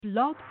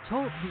Blog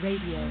Talk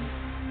Radio.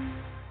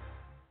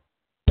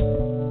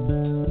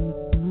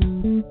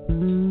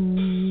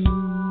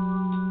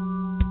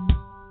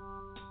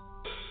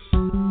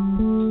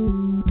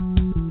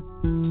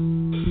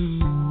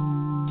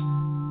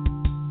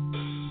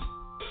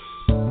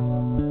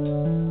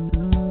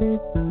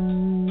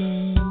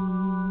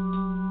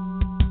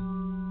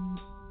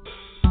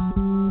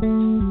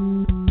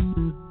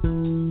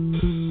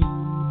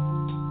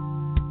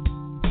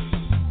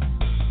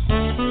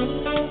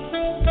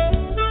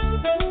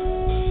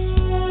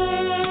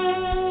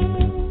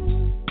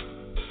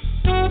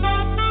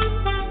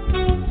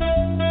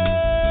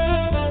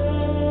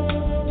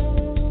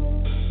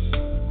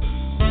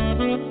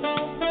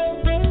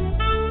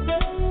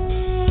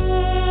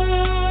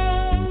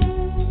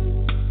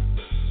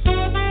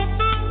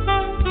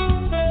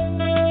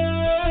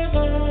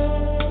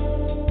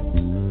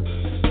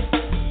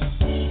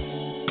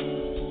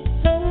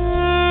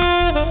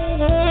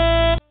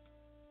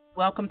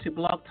 Welcome to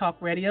Blog Talk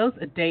Radio's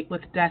A Date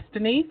with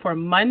Destiny for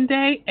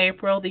Monday,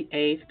 April the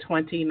 8th,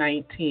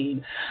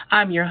 2019.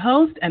 I'm your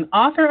host and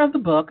author of the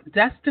book,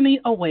 Destiny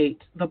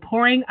Awaits, The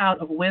Pouring Out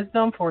of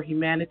Wisdom for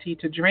Humanity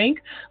to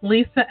Drink,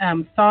 Lisa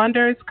M.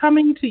 Saunders,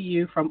 coming to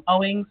you from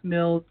Owings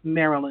Mills,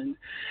 Maryland.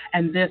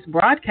 And this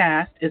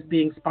broadcast is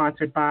being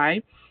sponsored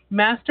by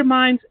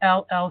Masterminds,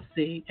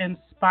 LLC,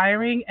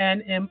 inspiring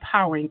and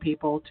empowering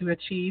people to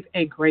achieve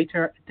a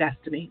greater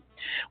destiny.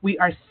 We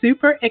are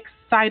super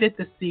excited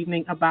this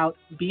evening about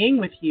being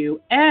with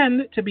you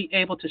and to be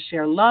able to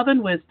share love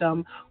and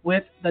wisdom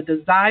with the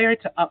desire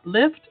to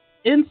uplift,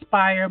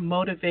 inspire,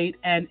 motivate,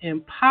 and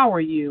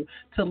empower you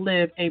to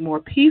live a more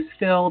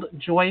peace-filled,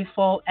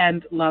 joyful,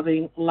 and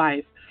loving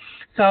life.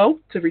 So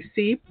to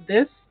receive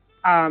this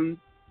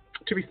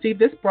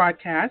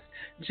broadcast,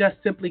 just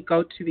simply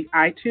go to the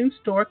iTunes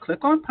store,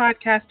 click on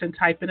podcast, and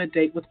type in A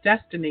Date with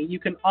Destiny. You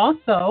can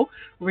also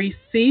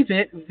receive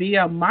it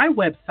via my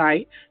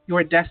website,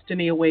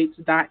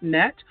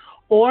 yourdestinyawaits.net,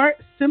 or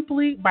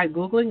simply by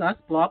Googling us,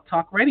 Blog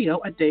Talk Radio,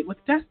 A Date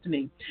with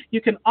Destiny. You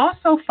can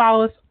also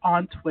follow us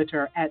on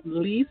Twitter at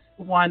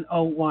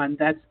Lise101.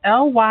 That's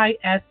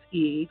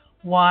LYSE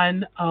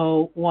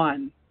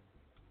 101.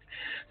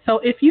 So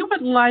if you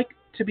would like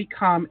to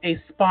become a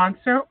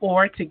sponsor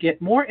or to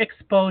get more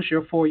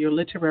exposure for your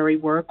literary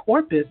work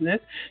or business,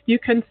 you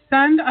can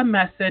send a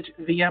message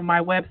via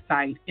my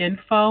website,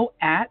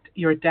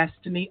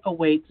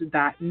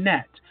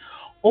 info@yourdestinyawaits.net,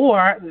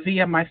 or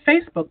via my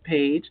Facebook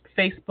page,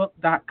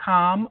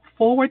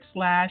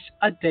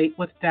 facebook.com/A Date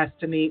with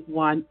Destiny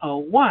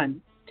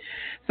 101.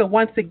 So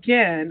once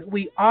again,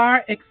 we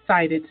are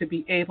excited to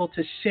be able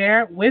to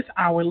share with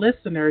our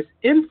listeners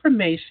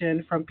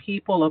information from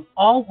people of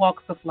all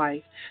walks of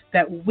life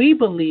that we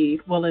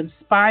believe will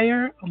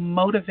inspire,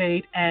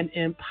 motivate, and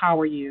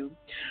empower you.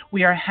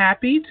 We are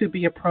happy to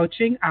be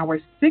approaching our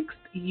 6th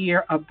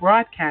year of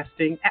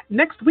broadcasting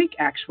next week,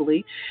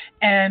 actually,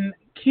 and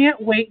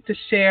can't wait to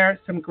share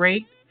some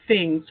great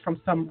things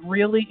from some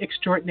really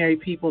extraordinary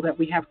people that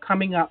we have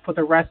coming up for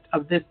the rest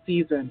of this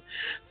season.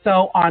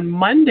 So on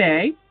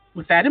Monday,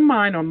 with that in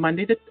mind, on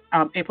Monday,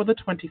 April the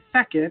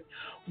 22nd,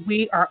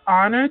 we are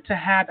honored to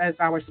have as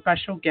our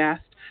special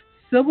guest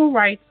civil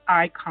rights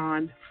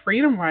icon,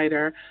 freedom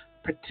writer,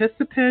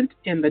 participant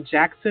in the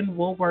Jackson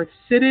Woolworth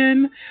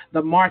sit-in,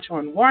 the March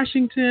on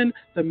Washington,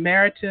 the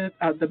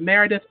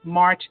Meredith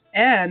March,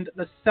 and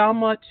the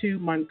Selma to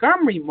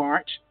Montgomery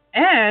March,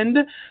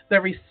 and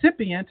the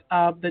recipient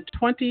of the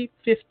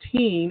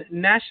 2015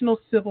 National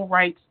Civil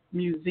Rights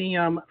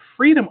Museum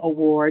Freedom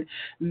Award,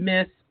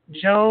 Miss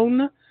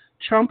Joan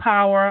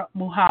Trumpower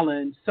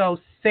Mulholland. So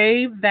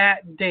save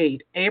that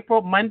date,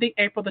 Monday,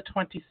 April the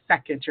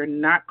 22nd. You're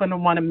not going to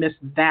want to miss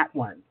that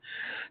one.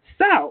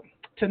 So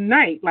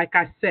tonight, like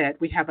I said,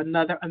 we have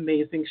another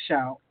amazing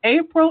show.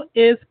 April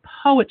is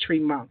Poetry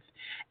Month.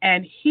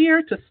 And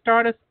here to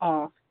start us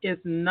off is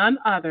none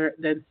other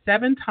than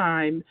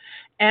 7-time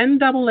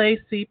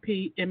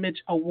NAACP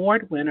Image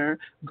Award winner,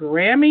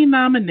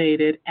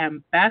 Grammy-nominated,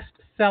 and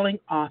best-selling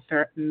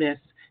author, Miss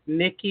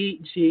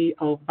Nikki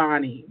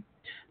Giovanni.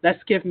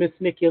 Let's give Miss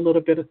Nikki a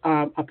little bit of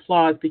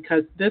applause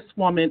because this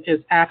woman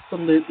is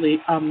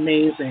absolutely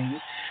amazing.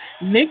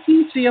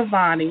 Nikki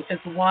Giovanni is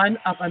one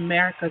of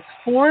America's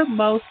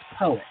foremost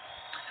poets.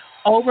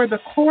 Over the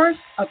course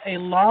of a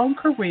long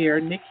career,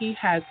 Nikki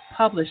has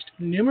published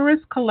numerous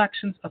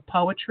collections of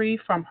poetry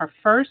from her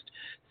first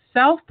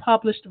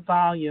self-published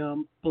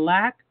volume,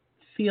 Black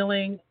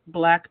Feeling,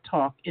 Black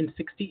Talk, in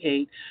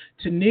 '68,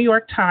 to New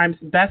York Times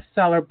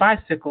bestseller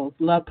Bicycles,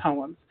 Love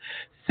Poems,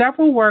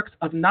 several works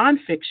of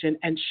nonfiction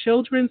and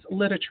children's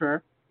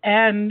literature,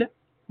 and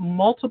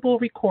multiple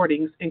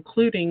recordings,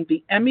 including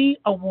the Emmy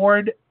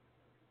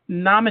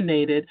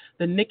Award-nominated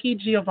The Nikki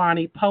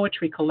Giovanni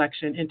Poetry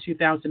Collection in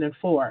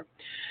 2004.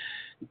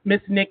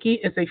 Miss Nikki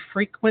is a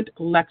frequent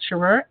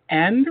lecturer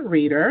and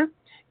reader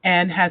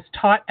and has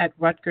taught at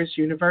Rutgers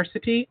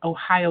University,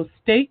 Ohio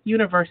State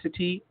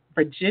University,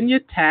 Virginia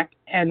Tech,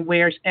 and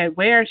where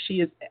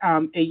she is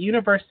a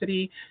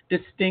university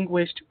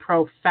distinguished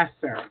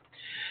professor.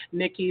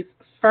 Nikki's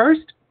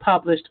first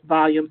published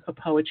volumes of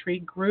poetry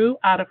grew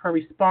out of her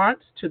response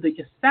to the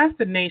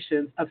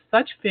assassinations of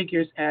such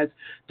figures as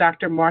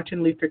Dr.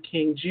 Martin Luther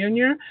King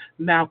Jr.,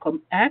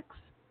 Malcolm X,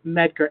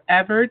 Medgar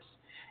Evers,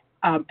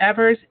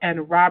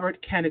 and Robert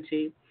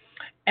Kennedy,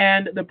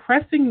 and the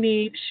pressing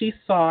need she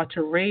saw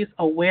to raise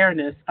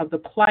awareness of the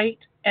plight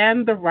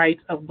and the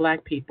rights of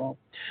Black people.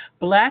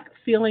 Black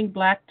Feeling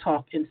Black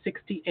Talk in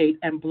 68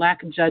 and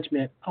Black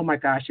Judgment. Oh my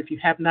gosh, if you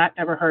have not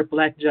ever heard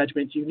Black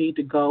Judgment, you need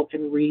to go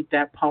and read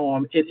that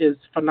poem. It is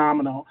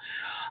phenomenal.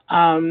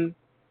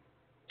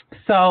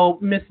 So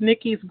Miss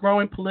Nikki's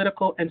growing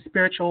political and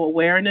spiritual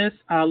awareness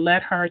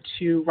led her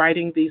to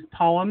writing these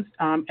poems,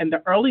 and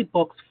the early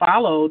books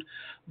followed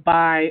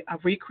by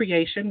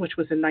Recreation, which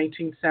was in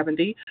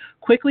 1970,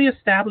 quickly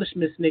established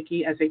Miss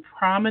Nikki as a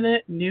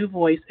prominent new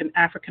voice in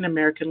African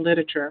American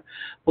literature.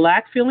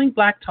 Black Feeling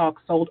Black Talk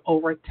sold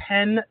over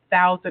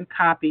 10,000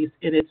 copies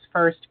in its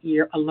first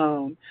year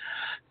alone.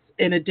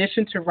 In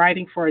addition to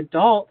writing for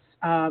adults,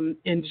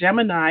 in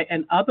Gemini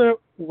and other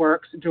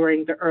works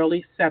during the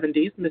early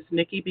 70s, Miss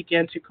Nikki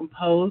began to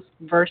compose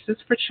verses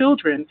for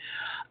children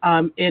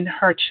in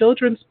her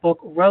children's book,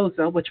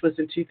 Rosa, which was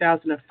in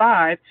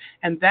 2005,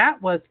 and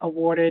that was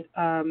awarded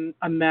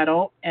a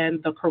medal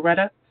and the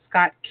Coretta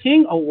Scott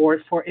King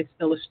Award for its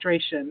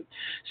illustration.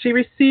 She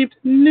received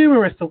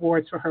numerous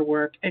awards for her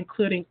work,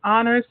 including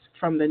honors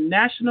from the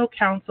National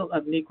Council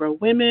of Negro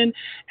Women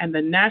and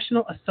the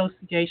National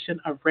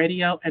Association of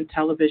Radio and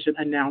Television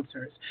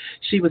Announcers.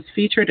 She was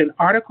featured in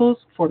articles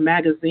for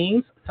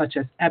magazines such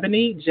as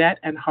Ebony, Jet,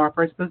 and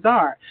Harper's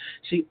Bazaar.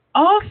 She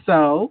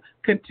also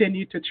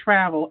continued to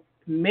travel,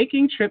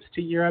 making trips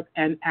to Europe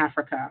and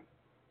Africa.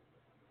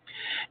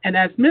 And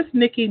as Miss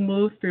Nikki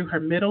moved through her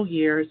middle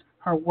years,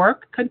 her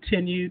work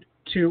continued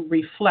to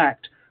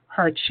reflect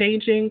her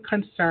changing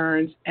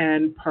concerns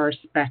and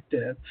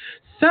perspective.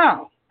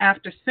 So,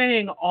 after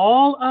saying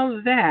all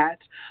of that,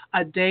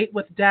 A Date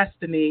with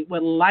Destiny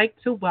would like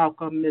to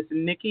welcome Miss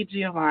Nikki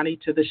Giovanni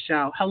to the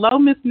show. Hello,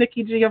 Miss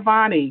Nikki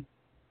Giovanni.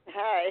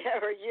 Hi,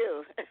 how are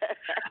you?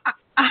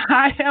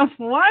 I am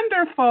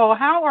wonderful.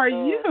 How are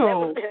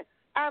you?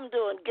 I'm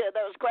doing good.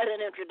 That was quite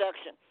an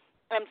introduction.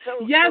 I'm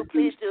so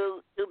pleased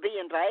to be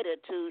invited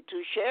to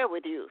share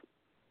with you.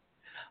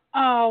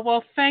 Oh,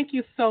 well, thank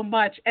you so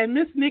much. And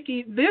Miss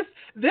Nikki, this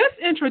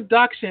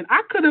introduction,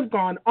 I could have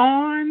gone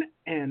on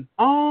and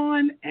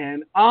on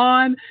and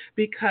on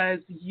because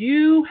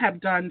you have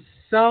done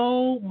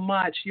so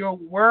much. Your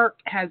work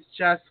has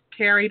just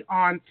carried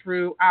on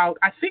throughout,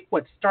 I think,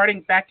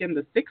 starting back in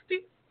the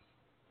 60s?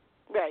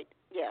 Right,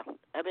 yeah.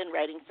 I've been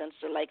writing since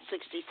like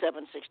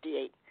 67,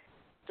 68.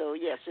 So,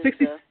 yes. It's,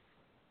 60,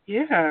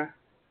 yeah.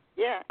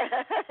 Yeah.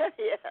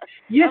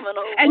 Yeah. I'm an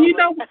old and woman.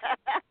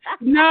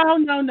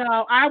 you know,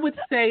 no. I would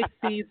say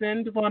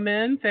seasoned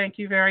woman. Thank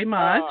you very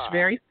much.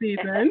 Very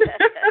seasoned.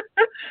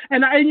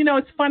 and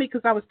it's funny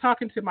because I was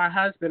talking to my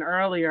husband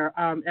earlier,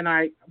 and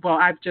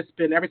I've just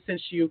been, ever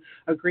since you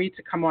agreed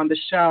to come on the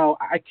show,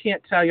 I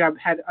can't tell you, I've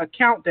had a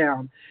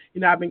countdown.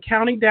 I've been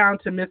counting down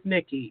to Miss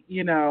Nikki,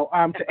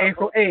 to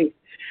April 8th.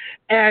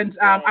 And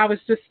I was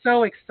just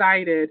so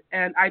excited.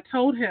 And I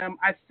told him,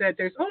 I said,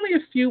 there's only a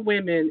few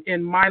women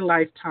in my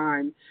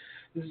lifetime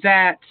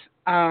that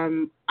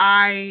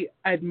I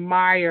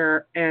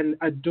admire and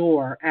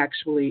adore,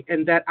 actually,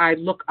 and that I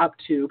look up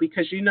to.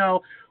 Because,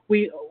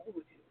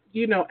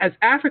 as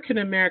African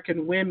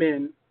American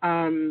women,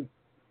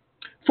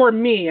 for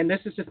me, and this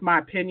is just my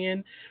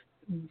opinion,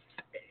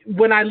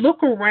 when I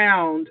look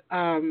around,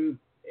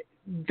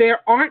 there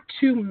aren't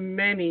too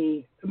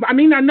many. I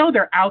mean, I know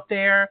they're out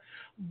there,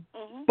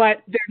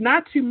 but there are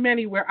not too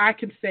many where I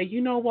can say,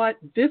 you know what,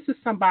 this is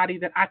somebody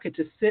that I could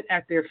just sit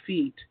at their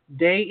feet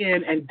day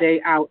in and day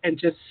out and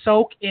just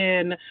soak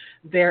in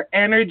their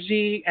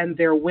energy and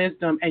their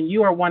wisdom. And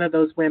you are one of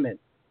those women.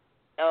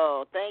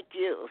 Oh, thank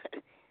you.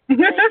 Thank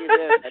you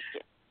very much.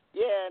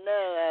 Yeah,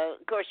 no,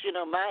 of course,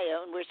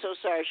 Maya, and we're so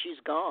sorry she's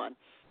gone.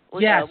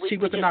 Yes, she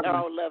was another one.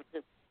 We just all love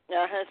to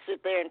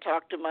sit there and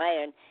talk to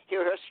Maya and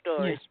hear her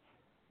stories.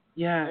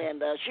 Yeah.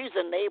 And she's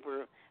a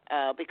neighbor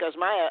because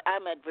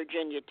I'm at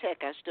Virginia Tech.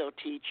 I still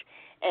teach.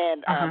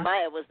 And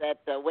Maya was at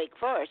Wake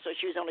Forest, so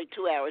she was only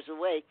 2 hours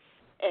away.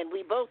 And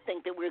we both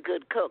think that we're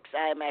good cooks.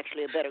 I am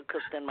actually a better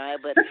cook than Maya,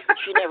 but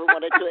she never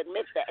wanted to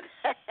admit that.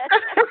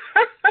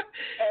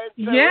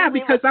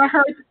 Because I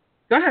heard.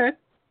 Go ahead.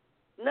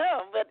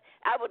 No, but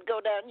I would go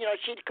down,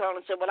 she'd call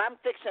and say, well, I'm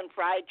fixing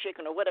fried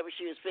chicken or whatever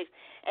she was fixing,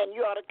 and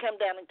you ought to come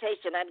down and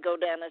taste it. And I'd go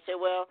down and say,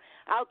 well,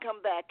 I'll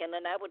come back, and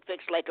then I would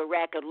fix like a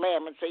rack of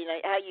lamb and say,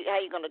 how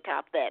you going to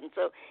top that? And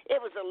so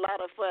it was a lot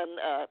of fun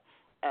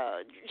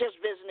just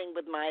visiting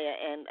with Maya,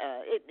 and,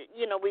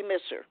 we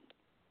miss her.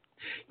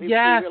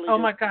 Yes, really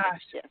my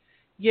gosh.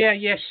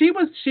 Yeah. She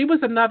was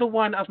another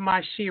one of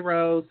my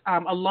sheroes,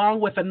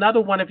 along with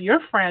another one of your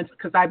friends,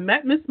 because I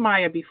met Miss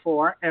Maya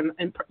before, and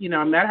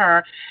I met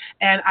her,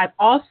 and I've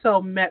also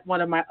met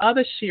one of my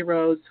other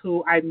sheroes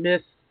who I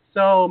miss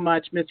so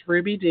much Miss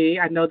Ruby D.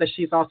 I know that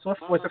she's also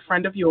was a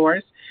friend of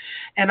yours,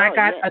 and Oh,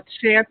 yes.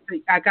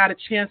 I got a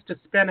chance to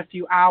spend a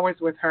few hours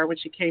with her when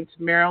she came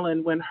to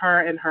Maryland. When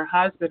her and her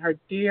husband, her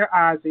dear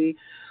Ozzy,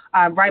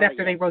 right Oh,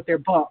 after yes. they wrote their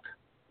book.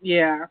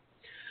 Yeah.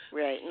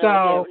 Right. No,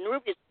 yeah.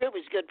 So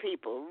Ruby's good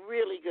people.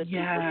 Really good people.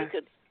 You yeah.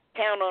 could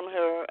count on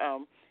her.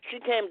 She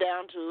came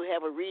down to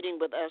have a reading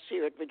with us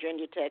here at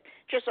Virginia Tech.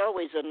 Just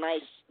always the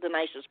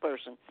nicest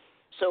person.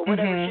 So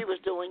whatever she Mhm. was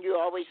doing, you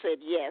always said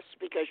yes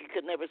because you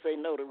could never say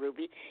no to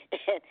Ruby,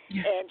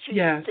 Yeah. and she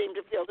Yes. seemed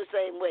to feel the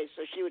same way.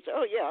 So she would say,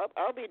 "Oh yeah,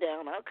 I'll be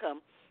down. I'll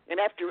come." And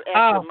Oh, after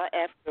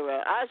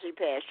Ozzy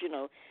passed,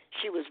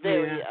 she was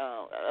very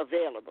yeah.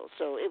 available.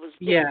 So it was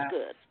Yeah.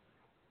 good.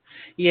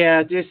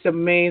 Yeah, just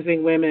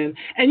amazing women.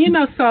 And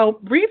so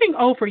reading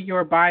over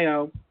your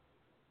bio,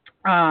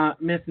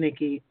 Miss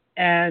Nikki,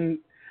 and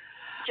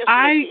Just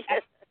I Nikki.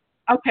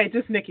 okay,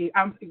 just Nikki.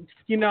 I'm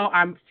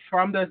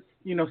from the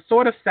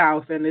sort of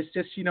South, and it's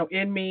just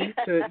in me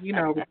to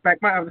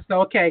respect my others.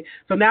 So okay,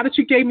 so now that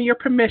you gave me your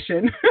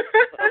permission,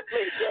 Oh,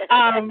 please.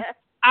 um,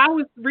 I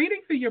was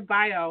reading through your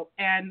bio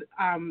and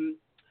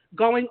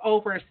going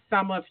over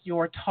some of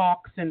your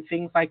talks and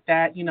things like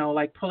that.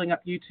 Like pulling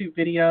up YouTube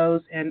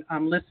videos and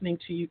listening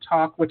to you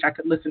talk, which I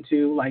could listen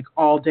to like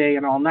all day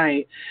and all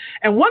night.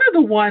 And one of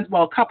the ones,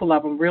 well, a couple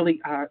of them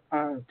really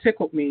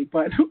tickled me,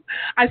 but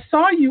I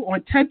saw you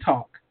on TED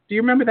Talk. Do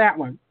you remember that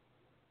one?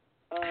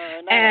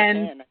 Not And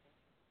offhand.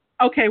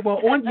 okay, well,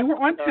 you were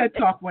on Sorry. TED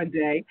Talk one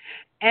day,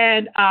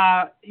 and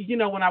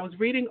when I was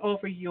reading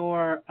over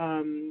your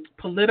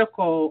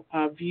political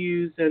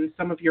views and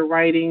some of your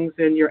writings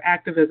and your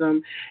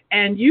activism,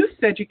 and you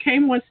said you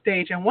came on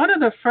stage, and one of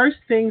the first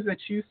things that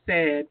you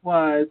said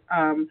was,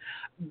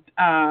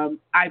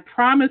 "I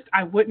promised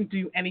I wouldn't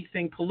do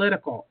anything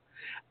political."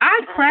 I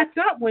cracked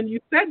up when you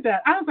said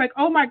that. I was like,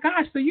 "Oh my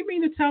gosh! So you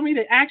mean to tell me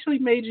they actually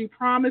made you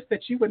promise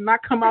that you would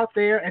not come out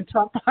there and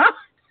talk politics?"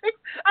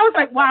 I was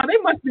like, wow, they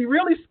must be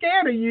really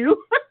scared of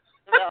you.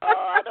 No,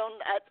 I don't.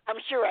 I'm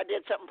sure I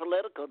did something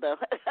political though.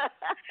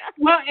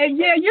 Well, and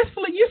yeah, you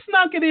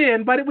snuck it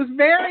in, but it was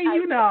very, I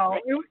really.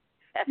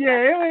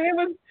 yeah,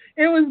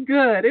 it was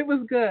good. It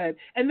was good.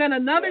 And then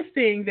another Yes.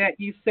 thing that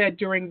you said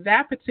during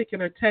that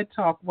particular TED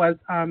Talk was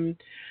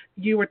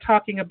you were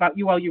talking about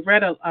you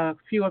read a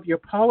few of your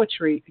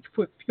poetry,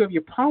 a few of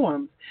your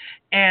poems,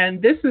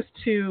 and this is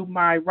to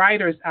my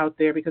writers out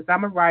there because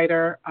I'm a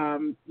writer.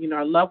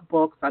 I love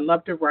books. I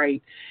love to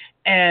write,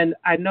 and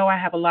I know I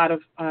have a lot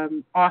of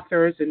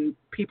authors and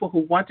people who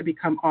want to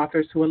become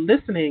authors who are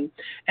listening.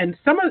 And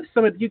some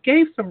of you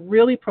gave some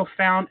really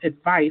profound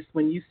advice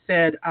when you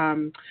said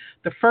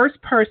the first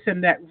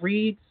person that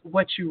reads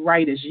what you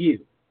write is you.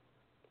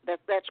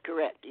 That's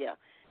correct. Yeah,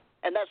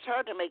 and that's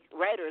hard to make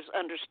writers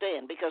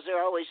understand because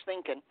they're always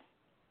thinking,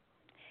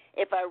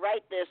 if I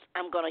write this,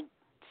 I'm going to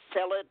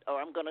sell it,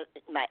 or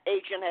my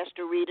agent has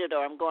to read it,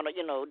 or I'm going to,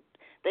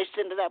 they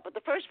send it out. But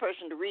the first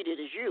person to read it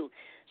is you.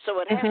 So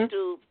it has Hmm.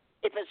 to,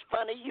 if it's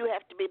funny, you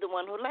have to be the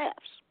one who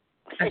laughs.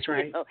 That's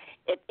right.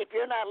 If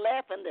you're not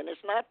laughing, then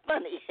it's not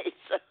funny.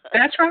 So,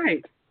 That's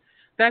right.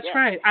 That's yeah.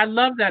 right. I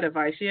love that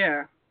advice.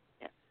 Yeah.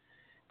 Yeah.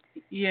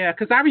 Yeah,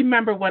 because I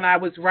remember when I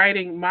was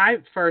writing my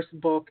first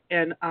book,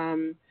 and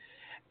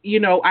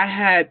I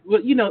had,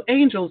 well,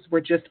 angels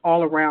were just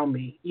all around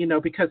me,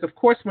 because of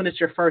course when it's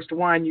your first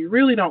one, you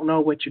really don't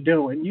know what you're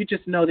doing. You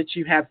just know that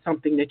you have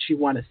something that you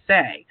want to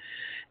say.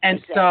 And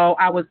Exactly. so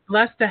I was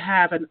blessed to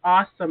have an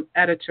awesome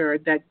editor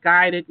that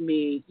guided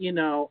me,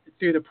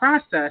 through the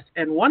process.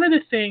 And one of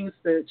the things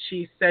that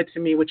she said to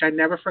me, which I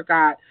never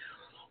forgot,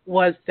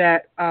 was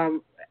that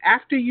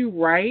after you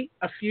write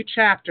a few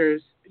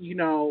chapters,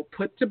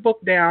 put the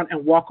book down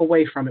and walk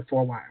away from it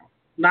for a while.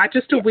 Not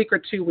just a Yeah. week or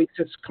 2 weeks,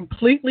 just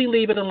completely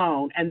leave it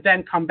alone and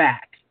then come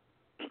back.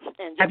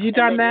 Have you And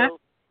done then that?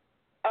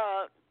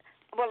 uh,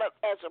 well,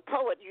 as a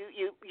poet,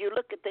 you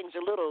look at things a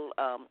little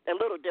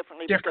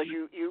differently because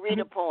Differently. you read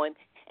a poem,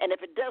 and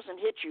if it doesn't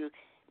hit you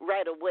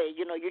right away,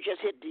 you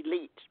just hit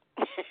delete.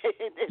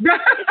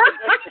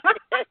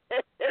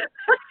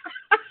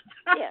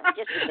 Yeah,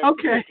 just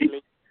Okay. hit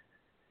delete.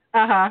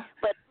 Uh-huh.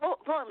 But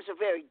poems are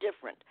very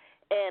different,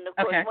 and of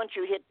course, Okay. once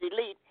you hit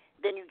delete,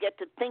 then you get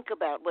to think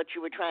about what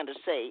you were trying to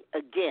say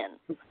again.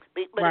 But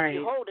if you Right.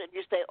 hold it,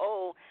 you say,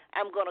 "Oh,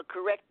 I'm going to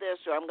correct this,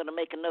 or I'm going to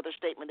make another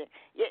statement."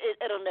 Yeah,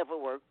 it'll never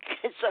work.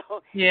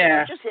 So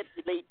Yeah. just hit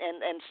delete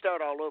and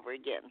start all over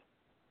again.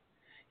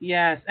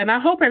 Yes. And I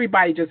hope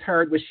everybody just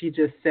heard what she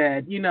just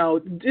said.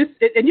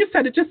 And you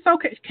said it just so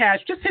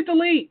cash. Just hit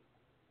delete.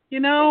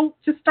 Yeah,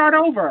 Just start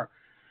over.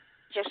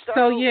 just start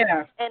So over.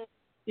 yeah. And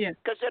Yeah.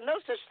 because there's no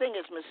such thing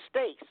as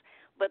mistakes,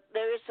 but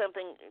there is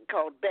something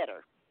called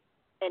better,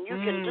 and you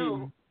can do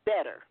Mm.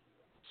 better.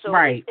 So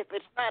Right. if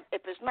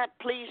it's not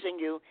pleasing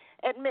you,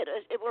 admit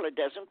it. Well, it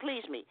doesn't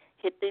please me.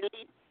 Hit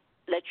delete.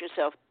 Let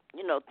yourself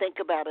think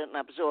about it and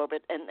absorb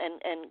it,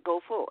 and go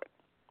forward.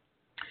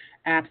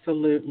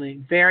 Absolutely.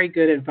 Very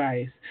good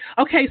advice.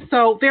 Okay,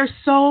 so there's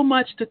so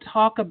much to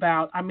talk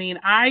about. I mean,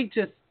 I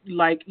just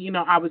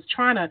I was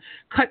trying to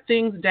cut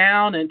things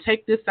down and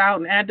take this out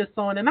and add this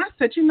on. And I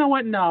said, you know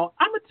what? No,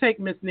 I'm going to take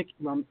Miss Nikki.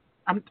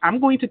 I'm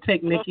going to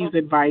take Nikki's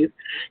advice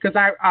because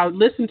I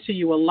listened to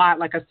you a lot.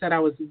 Like I said, I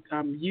was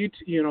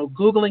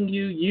Googling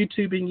you,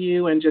 YouTubing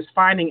you, and just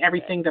finding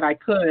everything that I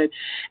could.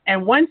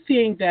 And one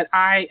thing that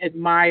I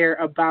admire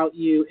about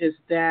you is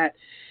that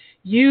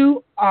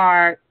you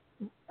are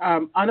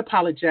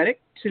unapologetic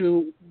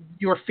to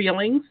your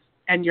feelings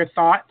and your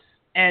thoughts,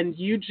 and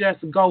you just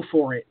go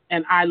for it.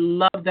 And I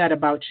love that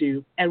about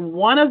you. And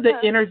one of the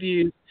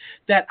interviews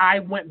that I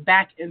went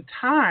back in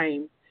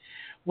time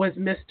was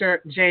Mr.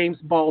 James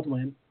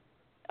Baldwin.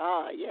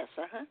 Ah, yes,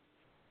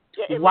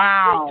 Yeah, it was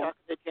Wow. great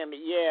talking to Jimmy.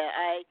 Yeah,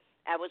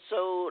 I was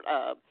so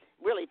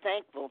really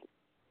thankful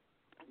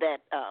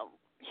that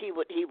he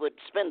would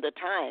spend the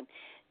time.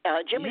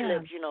 Jimmy Yeah.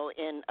 lives,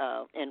 in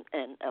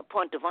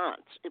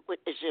Pont-de-Vence, which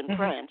is in Hmm.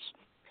 France,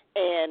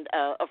 and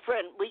a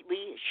friend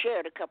we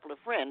shared a couple of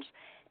friends,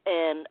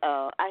 and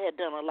I had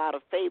done a lot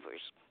of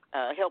favors.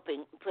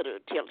 Helping put a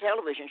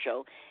television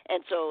show,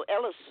 and so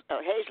Ellis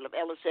Hazel of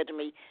Ellis said to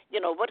me,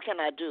 what can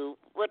I do?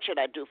 What should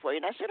I do for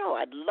you? And I said, oh,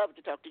 I'd love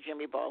to talk to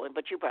Jimmy Baldwin,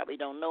 but you probably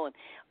don't know him.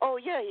 Oh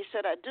yeah, he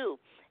said I do.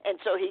 And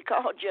so he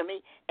called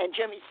Jimmy, and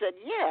Jimmy said,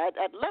 yeah,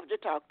 I'd love to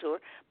talk to her,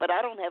 but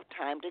I don't have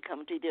time to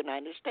come to the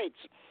United States.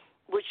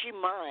 Would she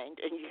mind?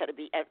 And you got to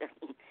be.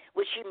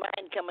 Would she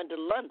mind coming to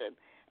London?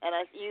 And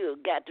I said, you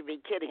got to be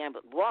kidding! I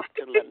would walk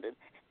to London.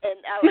 And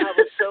I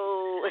was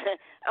so,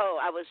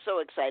 I was so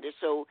excited.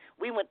 So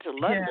we went to Yeah.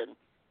 London,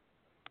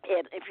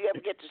 and if you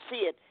ever get to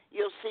see it,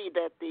 you'll see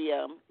that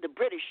the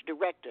British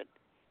directed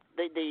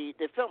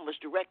the film was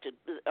directed,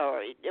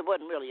 or it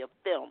wasn't really a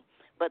film,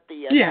 but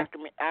Yeah.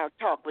 our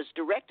talk was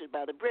directed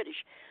by the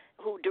British,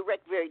 who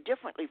direct very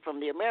differently from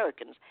the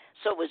Americans.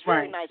 So it was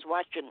very Right. nice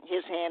watching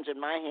his hands and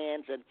my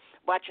hands and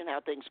watching how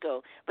things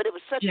go. But it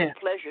was such a Yeah.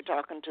 pleasure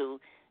talking to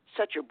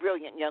such a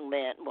brilliant young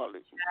man. Well,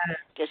 I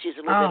guess he's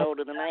a little bit Oh,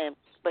 older than I am,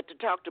 but to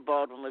talk to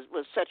Baldwin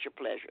was such a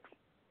pleasure.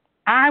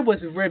 I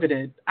was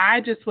riveted. I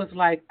just was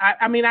like,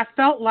 I mean, I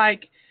felt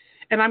like,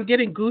 and I'm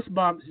getting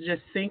goosebumps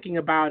just thinking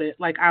about it.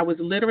 Like I was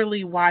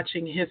literally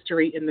watching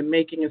history in the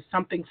making of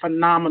something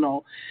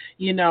phenomenal,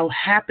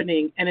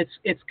 happening. And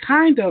it's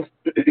kind of,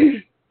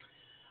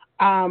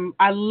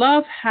 I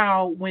love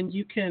how when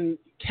you can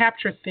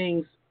capture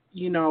things,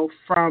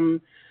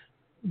 from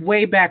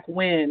way back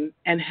when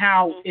and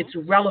how Mhm. it's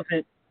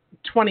relevant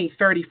 20,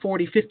 30,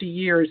 40, 50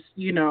 years,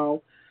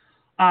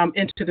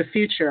 into the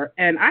future.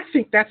 And I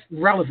think that's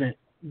relevant.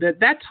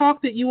 That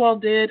talk that you all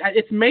did,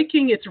 it's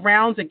making its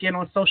rounds again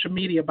on social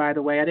media, by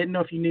the way. I didn't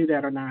know if you knew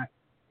that or not.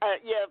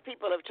 Yeah,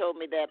 people have told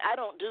me that. I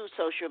don't do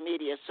social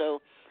media,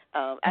 so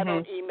I Hmm.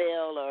 don't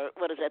email or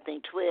what is that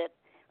thing, Twit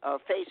or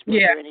Facebook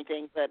Yeah, or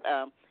anything. But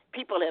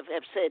people have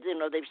said,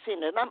 they've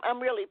seen it. And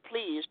I'm really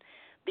pleased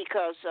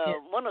because yeah,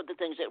 one of the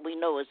things that we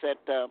know is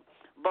that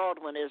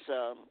Baldwin is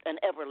an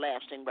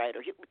everlasting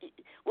writer.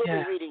 We'll be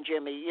yeah, reading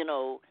Jimmy,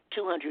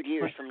 200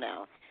 years right. from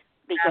now,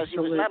 because he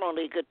was Absolutely. not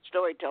only a good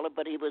storyteller,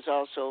 but he was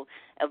also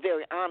a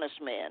very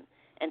honest man.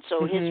 And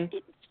so Hmm.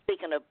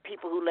 speaking of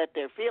people who let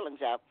their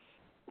feelings out,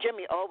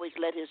 Jimmy always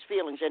let his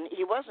feelings, and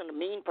he wasn't a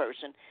mean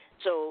person.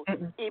 So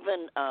Hmm.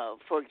 even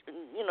for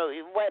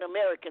white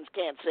Americans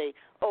can't say,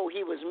 "Oh,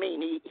 he was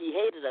mean. He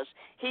hated us."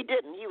 He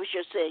didn't. He was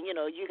just saying,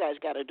 you guys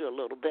got to do a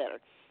little better.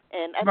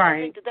 And I think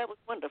Right. that was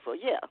wonderful.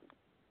 Yeah,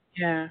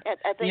 Yeah.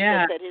 I think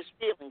Yeah. that his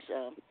feelings,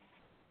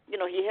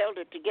 he held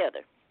it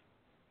together.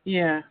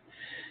 Yeah.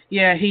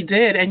 Yeah, he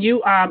did. And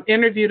you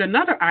interviewed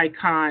another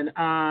icon,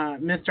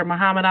 Mr.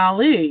 Muhammad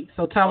Ali.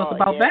 So tell us Oh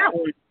about that yeah.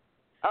 one.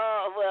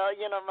 Oh well,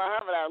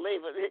 Muhammad Ali.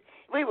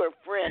 We were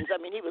friends. I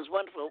mean, he was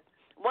wonderful.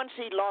 Once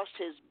he lost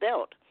his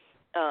belt,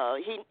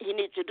 he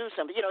needed to do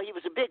something. He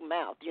was a big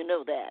mouth. You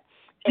know that.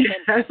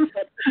 And Yes.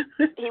 but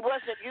he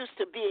wasn't used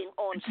to being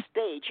on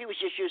stage. He was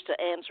just used to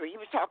answering. He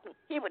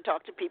would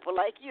talk to people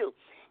like you,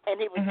 and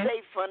he would Hmm.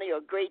 say funny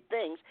or great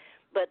things.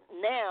 But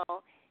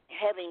now,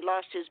 having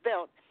lost his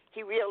belt,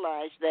 he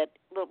realized that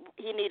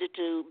he needed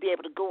to be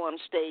able to go on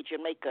stage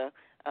and make a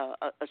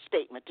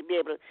statement, to be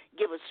able to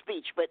give a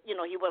speech. But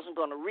he wasn't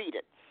going to read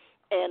it,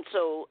 and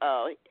so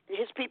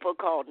his people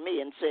called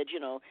me and said,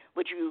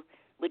 would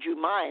you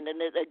mind?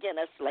 And again,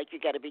 that's like, you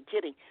got to be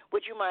kidding.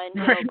 Would you mind,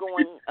 Right.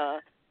 going?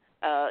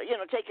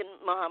 Taking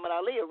Muhammad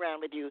Ali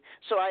around with you.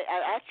 So I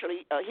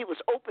actually, he was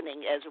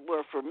opening, as it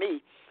were, for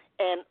me.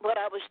 And what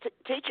I was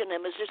teaching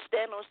him is just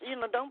stand on,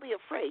 don't be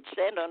afraid,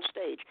 stand on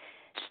stage.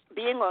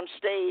 Being on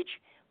stage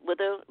with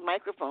a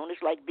microphone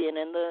is like being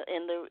in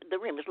the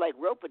ring. It's like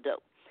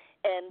rope-a-dope.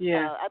 And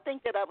Yeah. I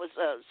think that I was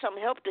some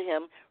help to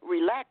him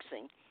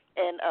relaxing.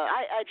 And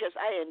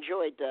I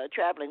enjoyed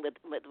traveling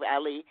with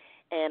Ali.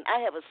 And I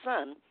have a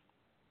son,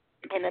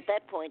 and at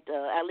that point,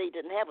 Ali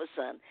didn't have a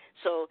son.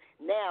 So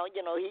now,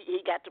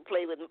 he got to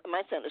play with,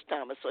 my son is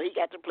Thomas, so he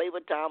got to play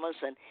with Thomas,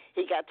 and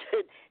he got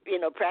to,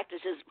 practice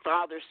his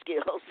father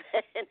skills,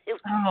 and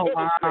Oh, it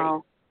was great.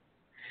 wow.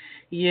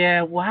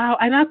 Yeah, wow.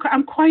 And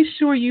I'm quite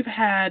sure you've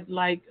had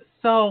like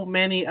so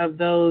many of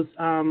those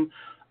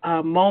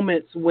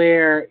moments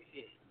where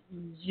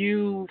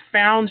you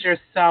found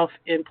yourself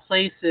in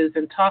places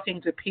and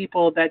talking to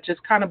people that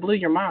just kind of blew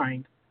your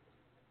mind.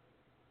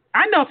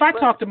 I know if I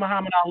Well, talked to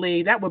Muhammad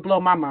Ali, that would blow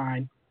my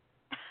mind.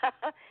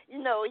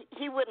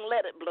 he wouldn't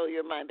let it blow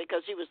your mind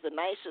because he was the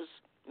nicest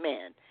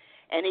man,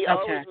 and he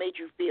always Okay. made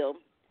you feel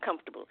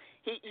comfortable.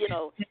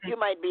 You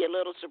might be a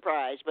little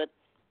surprised, but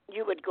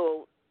you would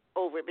go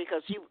over it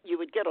because you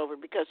would get over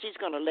it because he's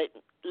going to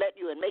let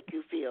you and make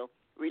you feel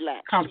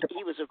relaxed. He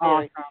Comfortable. was a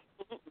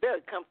Awesome.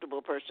 very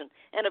comfortable person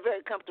and a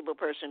very comfortable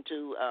person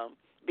to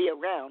be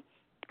around.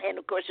 And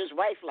of course, his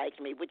wife liked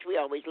me, which we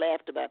always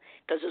laughed about,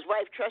 because his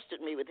wife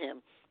trusted me with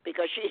him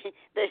because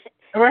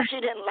Right. she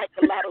didn't like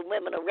a lot of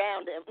women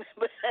around him.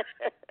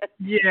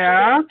 She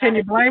Yeah. didn't Can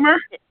you mind. blame her?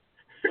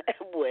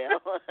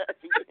 Well,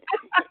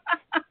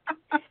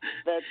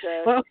 but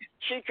Well,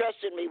 she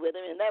trusted me with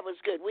him, and that was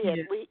good.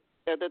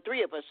 yeah. The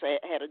three of us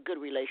had a good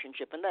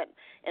relationship, and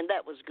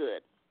that was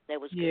good. That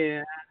was good.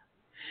 Yeah.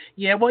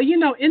 Yeah. Well,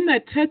 in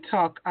that TED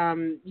Talk,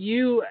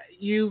 you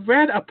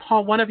read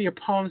one of your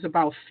poems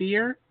about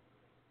fear.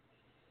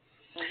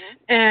 Mhm.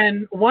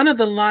 And one of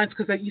the lines,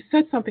 because you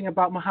said something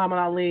about Muhammad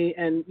Ali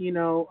and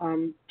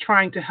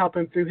trying to help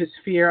him through his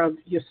fear of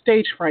your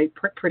stage fright,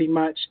 pretty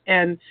much.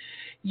 And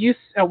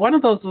one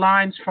of those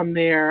lines from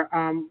there,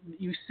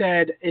 you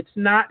said it's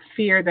not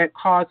fear that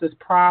causes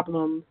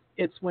problems;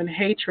 it's when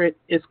hatred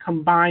is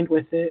combined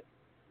with it.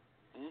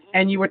 Mhm.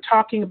 And you were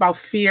talking about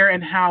fear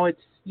and how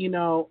it's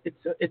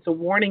a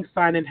warning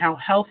sign and how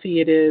healthy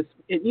it is,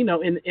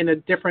 in a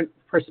different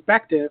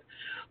perspective.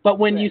 But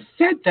when you Right.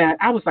 said that,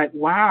 I was like,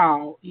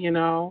 wow,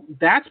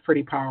 that's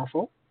pretty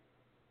powerful.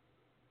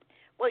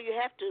 Well,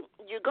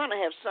 you're going to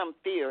have some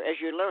fear as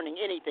you're learning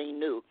anything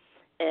new.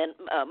 And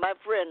my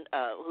friend,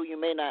 who you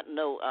may not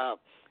know,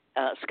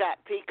 Scott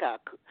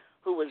Peacock,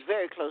 who was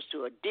very close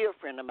to a dear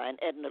friend of mine,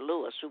 Edna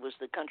Lewis, who was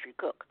the country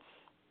cook.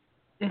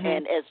 Mhm.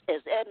 And as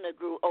Edna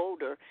grew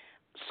older,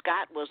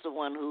 Scott was the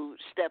one who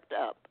stepped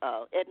up.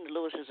 Edna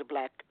Lewis is a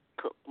black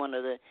cook, one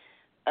of the.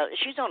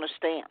 She's on a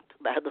stamp,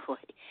 by the way.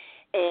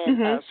 And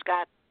Mhm.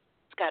 Scott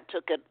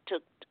took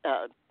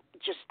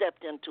just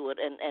stepped into it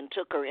and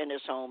took her in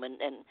his home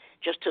and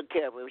just took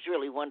care of her. It was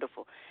really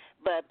wonderful.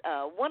 But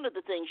one of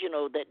the things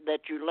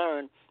that you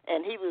learn,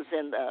 and he was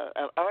in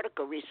an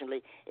article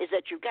recently, is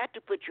that you've got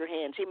to put your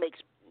hands. He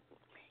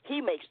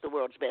makes the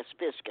world's best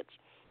biscuits.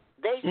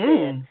 They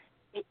said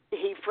Mm.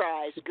 he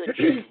fries good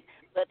chicken,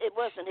 but it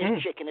wasn't his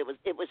Mm. chicken.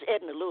 It was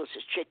Edna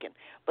Lewis's chicken.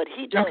 But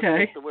he does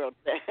make Okay. the world's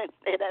best.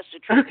 And that's the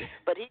truth. Okay.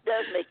 But he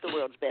does make the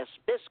world's best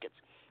biscuits.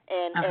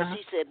 And Uh as huh.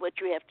 he said, what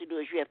you have to do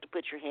is you have to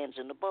put your hands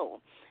in the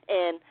bowl.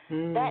 And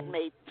that Mm.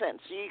 made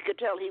sense. You could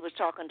tell he was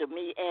talking to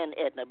me and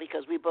Edna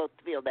because we both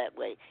feel that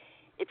way.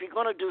 If you're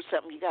going to do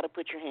something, you got to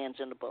put your hands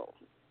in the bowl.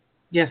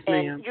 Yes,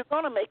 And ma'am. you're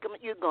gonna make a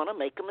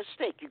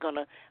mistake.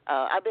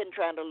 I've been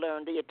trying to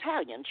learn the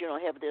Italians.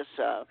 Have this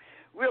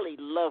really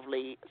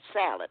lovely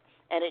salad,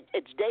 and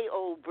it's day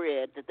old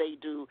bread that they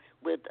do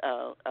with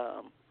uh,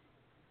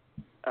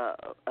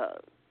 uh,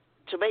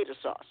 tomato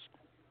sauce.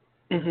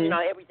 Mhm.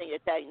 Everything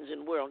Italians in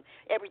the world,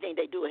 everything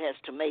they do has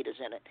tomatoes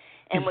in it.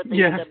 And what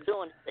they end Yes. up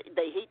doing,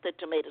 they heat the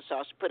tomato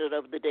sauce, put it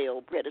over the day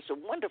old bread. It's a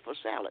wonderful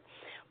salad,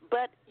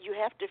 but you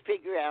have to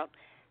figure out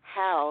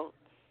how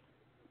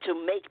to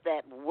make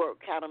that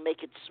work, how to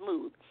make it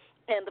smooth.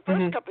 And the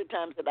first Mhm. couple of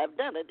times that I've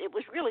done it, it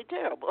was really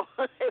terrible.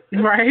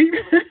 Right.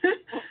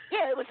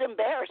 It was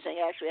embarrassing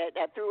actually.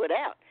 I threw it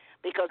out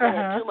because I Uh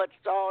had huh. too much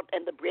salt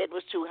and the bread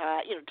was too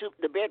high.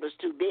 The bread was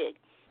too big.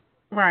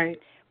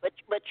 Right. But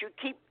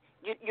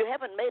you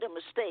haven't made a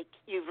mistake.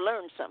 You've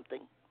learned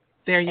something,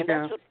 There you and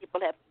that's go. what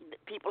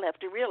people have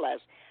to realize.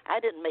 I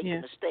didn't make a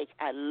Yeah. mistake.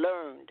 I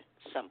learned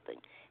something,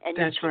 and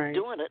you That's keep right.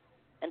 doing it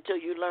until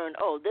you learn.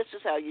 Oh, this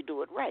is how you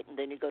do it right, and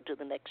then you go to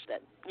the next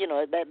step. That's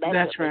what That's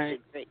makes right.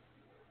 it great.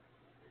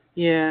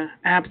 Yeah,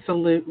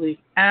 absolutely.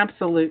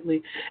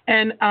 Absolutely.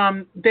 And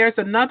there's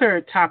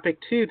another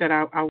topic, too, that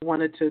I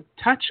wanted to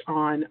touch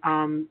on.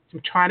 I'm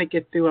trying to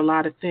get through a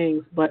lot of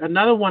things, but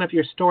another one of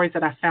your stories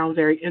that I found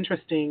very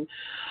interesting,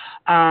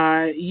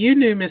 you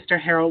knew Mr.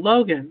 Harold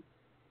Logan.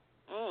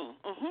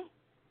 Mm-hmm.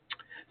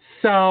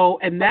 So,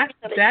 and I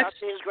recently that's, talked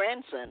to his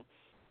grandson.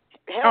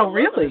 oh, Harold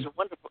Logan is really? a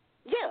wonderful.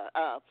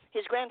 Yeah,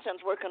 his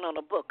grandson's working on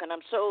a book, and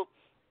I'm so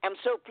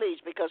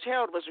pleased because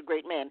Harold was a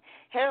great man.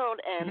 Harold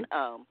and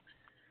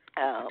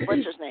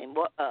what's his name?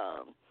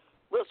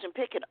 Wilson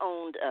Pickett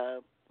owned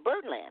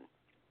Birdland,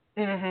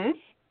 Mm-hmm.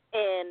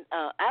 and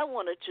I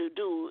wanted to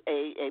do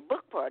a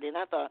book party, and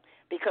I thought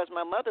because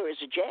my mother is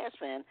a jazz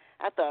fan,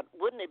 I thought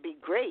wouldn't it be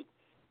great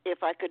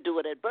if I could do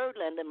it at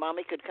Birdland, and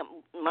Mommy could come.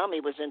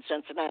 Mommy was in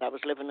Cincinnati, I was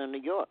living in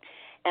New York,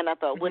 and I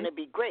thought Mm-hmm. wouldn't it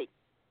be great?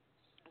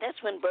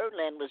 That's when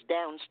Birdland was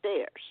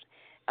downstairs.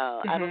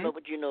 I don't Mm-hmm. know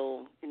what you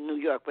know in New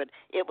York, but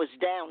it was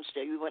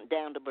downstairs. We went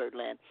down to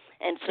Birdland,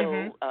 and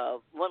Mm-hmm.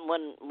 so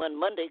one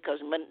Monday, because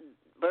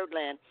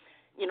Birdland,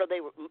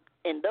 they were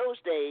in those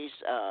days.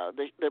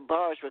 The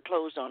bars were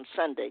closed on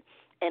Sunday,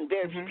 and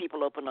very few Mm-hmm.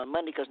 people opened on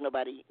Monday because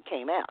nobody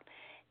came out.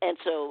 And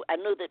so I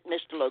knew that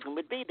Mr. Logan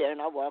would be there,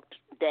 and I walked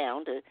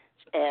down to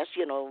ask,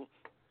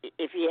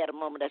 if he had a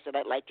moment. I said,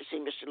 I'd like to see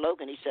Mr.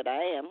 Logan. He said,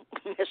 I am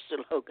Mr.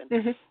 Logan.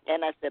 Mhm.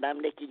 And I said, I'm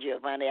Nikki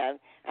Giovanni.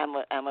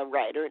 I'm a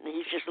writer. And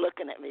he's just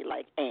looking at me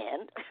like,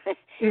 and?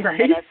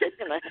 Right. And I said,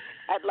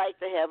 I'd like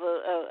to have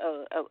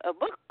a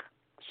book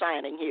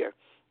signing here.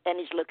 And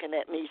he's looking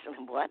at me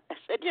saying, what? I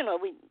said,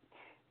 we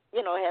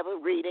have a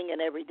reading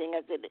and everything.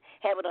 I said,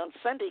 have it on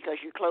Sunday because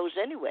you're closed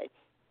anyway.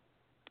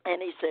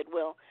 And he said,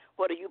 well,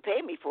 what do you pay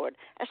me for it?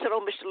 I said,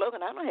 oh, Mr.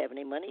 Logan, I don't have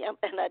any money. And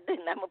I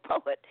didn't. I'm a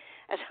poet.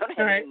 I said, I don't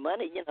have any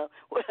money.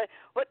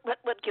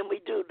 What can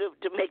we do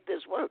to make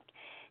this work?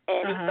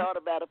 And he thought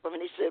about it for me,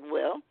 and he said,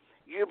 well,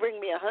 you bring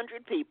me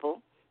 100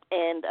 people,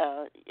 and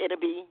it'll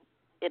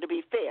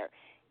be fair.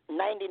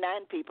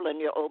 99 people,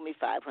 and you owe me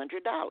 $500.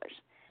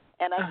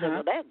 And I said,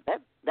 well,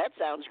 that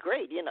sounds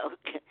great.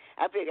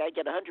 I figured I'd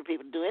get 100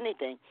 people to do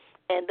anything.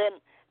 And then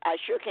I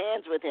shook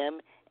hands with him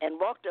and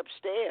walked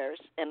upstairs,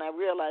 and I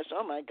realized,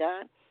 oh, my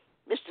God,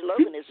 Mr.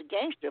 Logan is a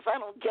gangster. If I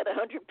don't get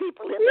 100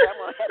 people in there, I'm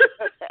going to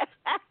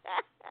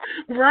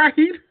have Right.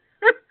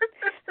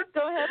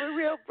 don't have a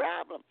real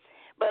problem.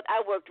 But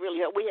I worked really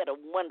hard. We had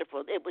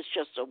it was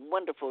just a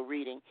wonderful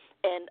reading.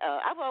 And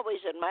I've always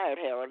admired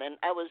Harold, and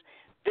I was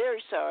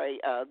very sorry.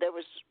 There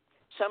was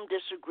some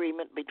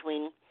disagreement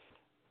between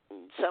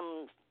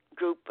some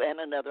group and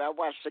another. I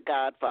watched The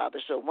Godfather,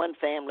 so one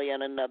family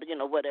and another,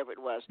 whatever it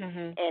was.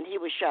 And he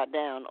was shot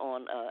down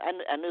on,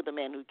 I knew the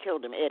man who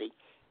killed him, Eddie.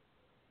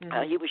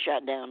 He was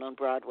shot down on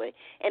Broadway.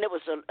 And it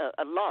was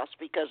a loss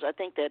because I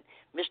think that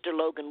Mr.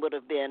 Logan would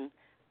have been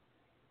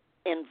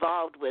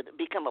involved with,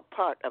 become a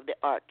part of the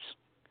arts.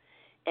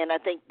 And I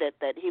think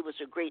that he was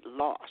a great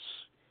loss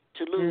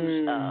to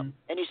lose.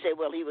 And you say,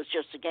 well, he was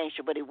just a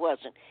gangster, but he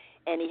wasn't.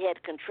 And he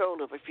had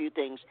control of a few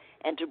things.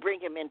 And to bring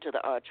him into the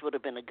arts would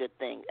have been a good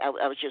thing. I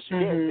was just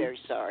very, very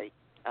sorry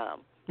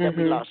that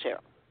we lost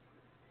Harold.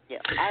 Yeah,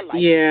 I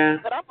like him.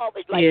 But I'm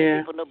always liking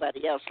people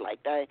nobody else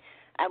liked.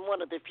 I'm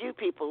one of the few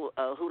people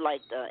who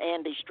liked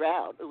Andy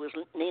Stroud, who was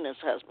Nina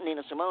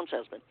Simone's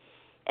husband.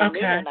 And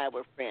Nina and I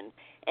were friends.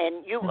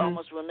 And you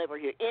almost will never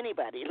hear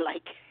anybody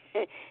like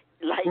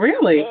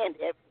really? Andy.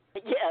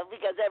 Yeah,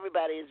 because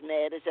everybody is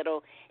mad. They said,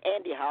 oh,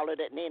 Andy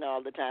hollered at Nina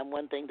all the time,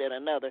 one thing then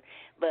another.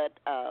 But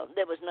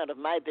there was none of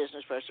my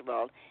business, first of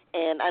all.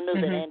 And I knew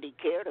that Andy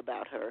cared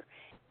about her.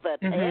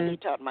 But Andy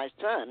taught my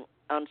son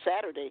on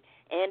Saturday.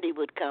 Andy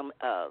would come.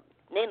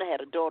 Nina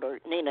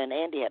and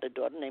Andy had a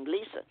daughter named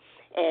Lisa.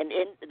 And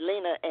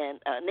Lisa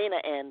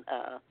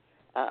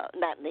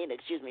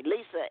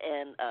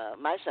and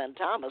my son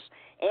Thomas,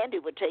 Andy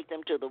would take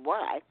them to the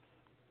Y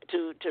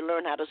to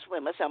learn how to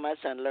swim. That's how my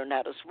son learned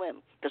how to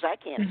swim, because I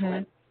can't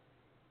swim.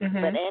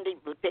 But Andy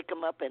would pick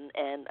them up and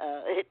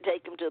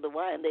take them to the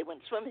Y, and they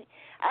went swimming.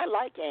 I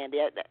like Andy.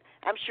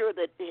 I'm sure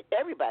that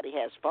everybody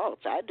has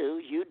faults. I do,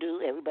 you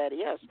do,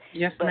 everybody else.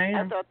 Yes, but ma'am.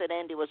 I thought that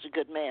Andy was a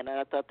good man, and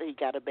I thought that he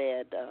got a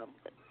bad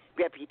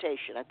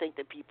reputation. I think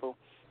that people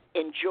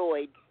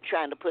enjoyed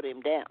trying to put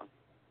him down.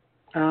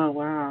 Oh,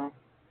 wow.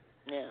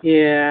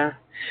 Yeah.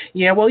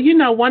 Yeah. Well,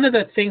 one of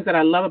the things that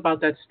I love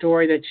about that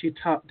story that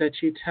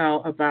you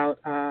tell about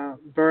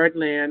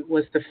Birdland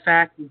was the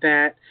fact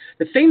that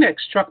the thing that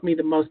struck me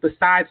the most,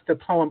 besides the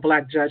poem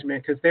Black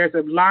Judgment, because there's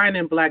a line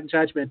in Black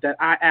Judgment that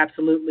I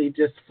absolutely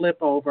just flip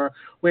over,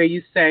 where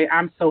you say,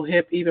 "I'm so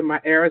hip, even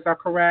my errors are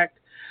correct."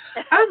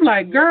 I'm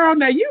like, girl,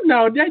 now you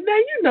know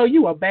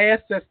you a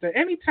bad sister.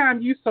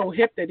 Anytime you so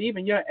hip that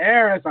even your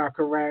errors are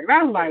correct.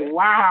 I'm like,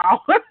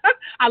 wow.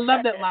 I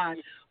love that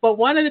line. But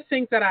one of the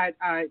things that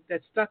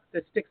that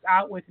sticks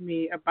out with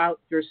me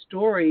about your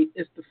story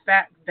is the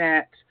fact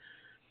that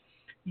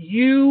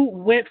you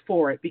went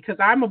for it, because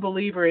I'm a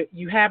believer.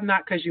 You have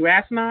not because you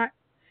ask not.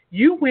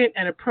 You went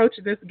and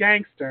approached this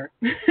gangster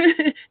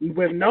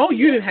with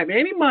you didn't have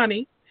any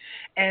money.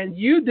 And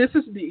you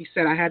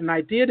said, I had an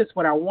idea. This is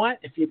what I want.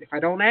 If I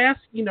don't ask,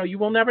 you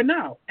will never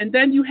know. And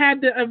then you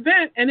had the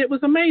event, and it was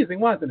amazing,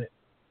 wasn't it?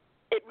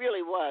 It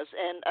really was.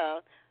 And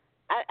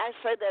I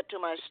say that to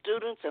my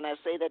students, and I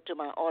say that to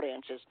my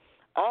audiences.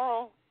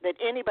 All that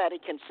anybody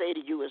can say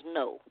to you is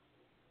no.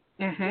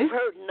 You've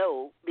heard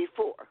no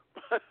before.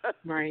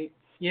 Right.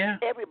 Yeah.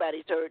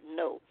 Everybody's heard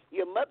no.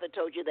 Your mother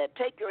told you that.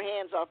 Take your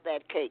hands off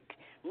that cake.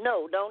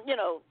 No, don't.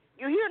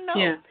 You hear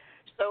no. Yeah.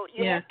 So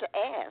you have to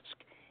ask.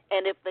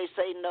 And if they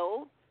say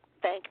no,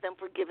 thank them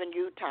for giving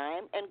you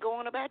time and go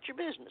on about your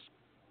business.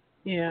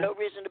 Yeah. No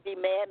reason to be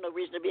mad, no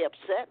reason to be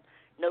upset,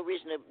 no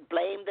reason to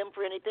blame them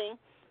for anything.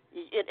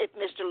 If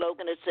Mr.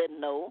 Logan had said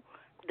no,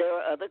 there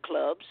are other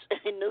clubs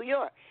in New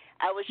York.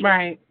 I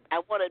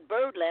wanted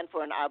Birdland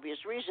for an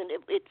obvious reason.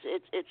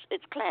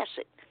 It's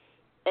classic.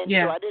 And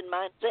so I didn't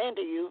mind saying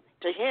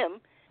to him,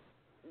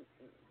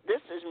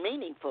 this is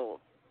meaningful.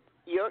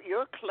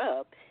 Your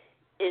club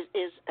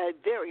is a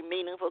very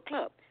meaningful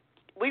club.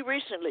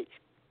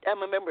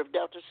 I'm a member of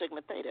Delta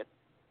Sigma Theta,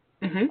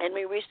 and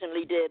we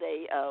recently did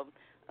a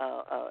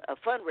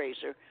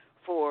fundraiser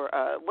for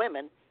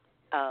women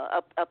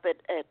up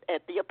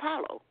at the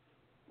Apollo.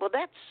 Well,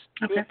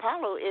 the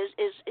Apollo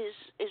is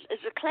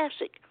a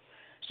classic.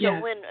 So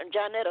when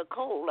Johnetta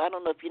Cole, I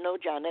don't know if you know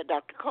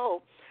Dr.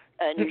 Cole,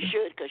 and you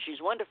should because she's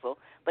wonderful.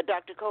 But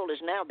Dr. Cole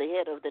is now the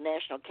head of the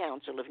National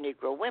Council of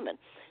Negro Women.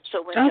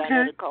 So when Okay.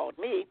 Johnetta called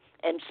me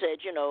and said,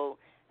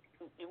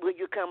 will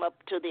you come up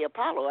to the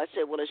Apollo? I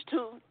said, well, it's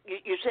two.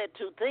 You said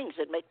two things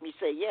that make me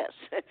say yes.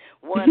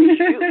 One is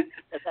you.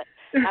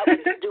 I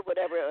would do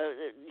whatever.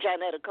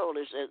 Johnetta Cole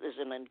is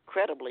an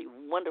incredibly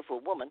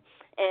wonderful woman.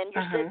 And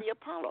you said the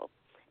Apollo.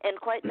 And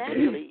quite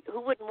naturally,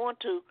 who wouldn't want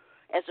to,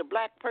 as a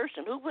black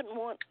person, who wouldn't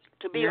want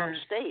to be on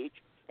stage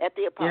at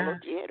the Apollo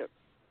Theater?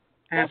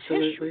 That's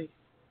Absolutely. history.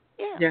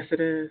 Yeah. Yes, it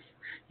is.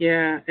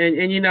 Yeah,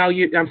 and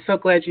I'm so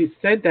glad you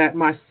said that.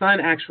 My son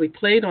actually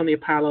played on the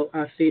Apollo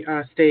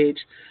stage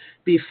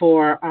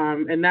before,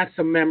 and that's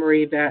a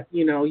memory that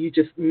you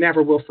just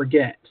never will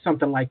forget.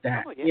 Something like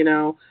that. Oh,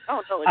 yeah. Oh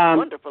no, it's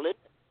wonderful.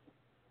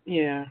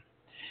 Yeah,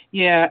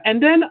 yeah.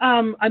 And then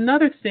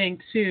another thing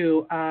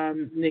too,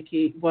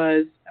 Nikki,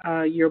 was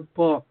your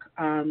book.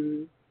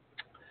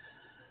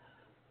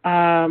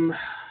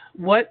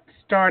 What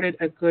started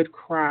a good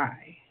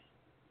cry?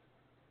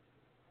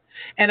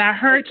 And I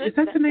heard, is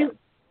that the name?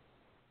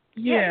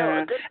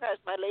 Yeah, A Good Cry is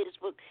my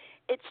latest book.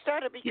 It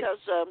started because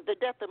the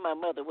death of my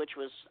mother, which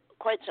was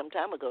quite some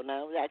time ago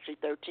now, actually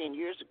 13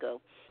 years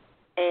ago.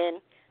 And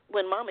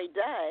when Mommy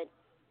died,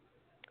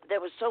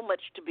 there was so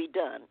much to be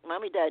done.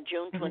 Mommy died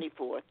June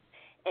 24th,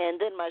 and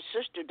then my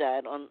sister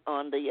died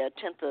on the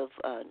 10th of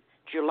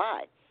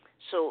July.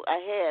 So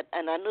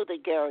and I knew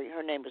that Gary,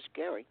 her name was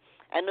Gary,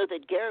 I knew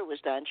that Gary was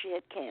dying. She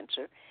had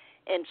cancer.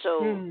 And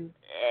so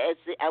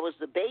I was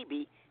the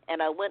baby,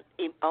 and I went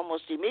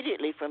almost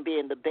immediately from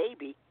being the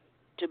baby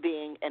to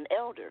being an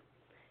elder.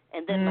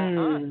 And then my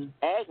aunt,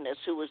 Agnes,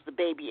 who was the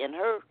baby in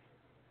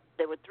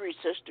there were three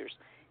sisters,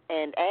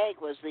 and Ag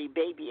was the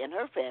baby in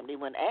her family.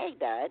 When Ag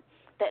died,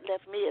 that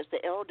left me as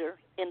the elder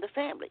in the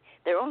family.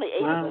 There are only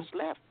 8 of us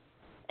left.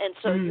 And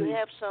so you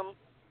have some,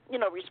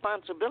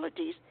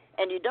 responsibilities,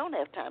 and you don't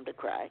have time to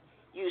cry.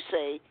 You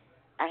say,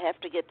 I have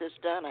to get this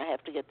done, I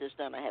have to get this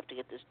done, I have to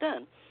get this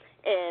done.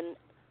 And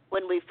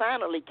when we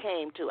finally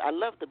came to, I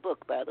love the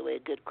book, by the way, A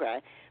Good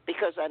Cry,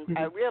 because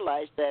I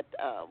realized that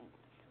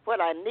what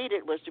I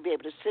needed was to be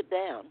able to sit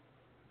down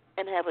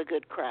and have a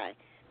good cry.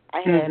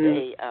 I had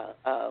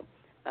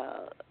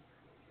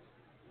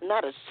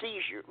not a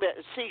seizure,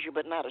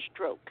 but not a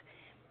stroke.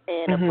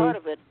 And a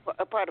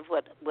part of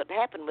what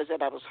happened was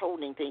that I was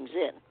holding things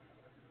in,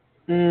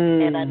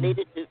 and I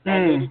needed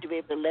to be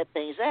able to let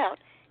things out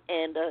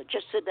and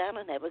just sit down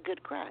and have a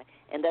good cry,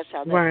 and that's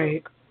how that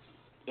book.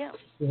 Yeah.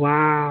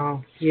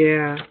 Wow.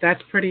 Yeah,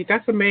 that's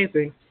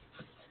amazing.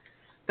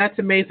 That's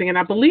amazing. And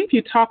I believe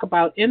you talk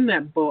about in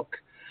that book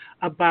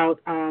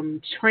about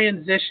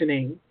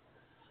transitioning,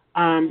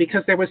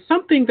 because there was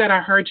something that I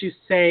heard you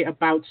say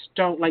about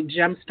like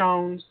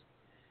gemstones.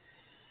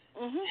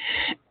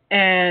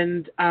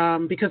 And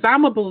because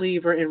I'm a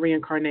believer in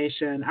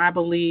reincarnation, I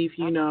believe,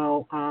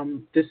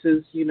 this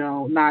is,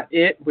 not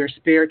it. We're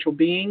spiritual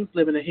beings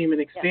living a human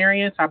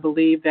experience. I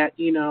believe that,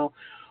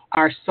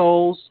 our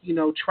souls,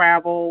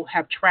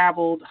 have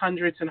traveled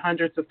hundreds and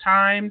hundreds of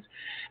times.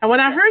 And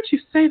when I heard you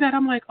say that,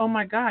 I'm like, oh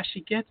my gosh,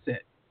 she gets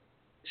it.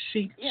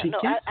 She gets it.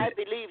 I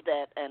believe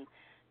that. And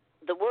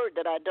the word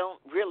that I don't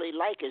really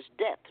like is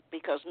death,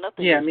 because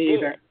nothing is me dead.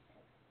 Either.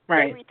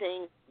 Right.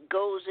 Everything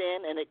goes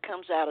in and it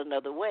comes out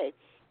another way.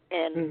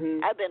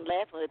 And I've been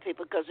laughing with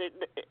people because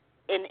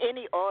in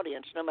any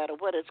audience, no matter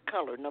what its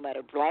color, no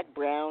matter black,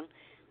 brown,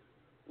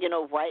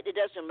 white, it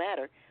doesn't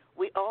matter.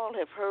 We all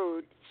have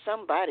heard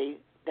somebody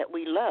that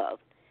we love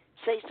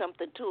say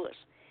something to us.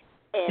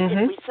 And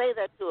if we say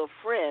that to a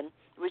friend,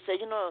 we say,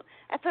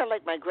 I felt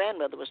like my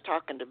grandmother was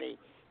talking to me.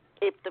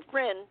 If the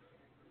friend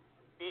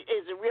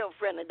is a real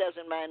friend and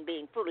doesn't mind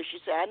being foolish, she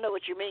say, I know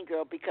what you mean,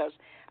 girl, because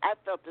I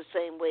felt the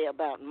same way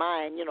about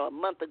mine, a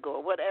month ago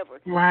or whatever.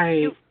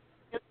 Right.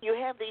 You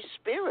have these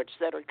spirits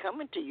that are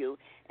coming to you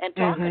and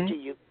talking to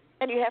you,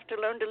 and you have to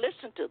learn to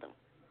listen to them.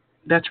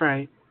 That's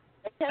right.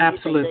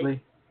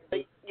 Absolutely.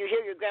 You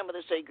hear your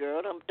grandmother say,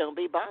 girl, don't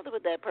be bothered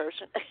with that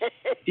person.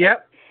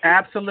 Yep,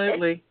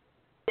 absolutely.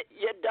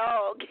 Your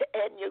dog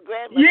and your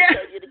grandmother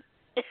tell you to...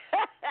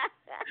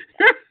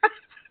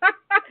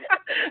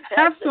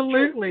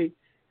 Absolutely.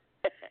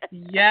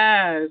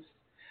 Yes,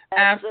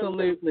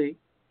 absolutely.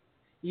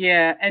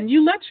 Yeah, and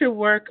you let your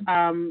work,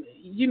 another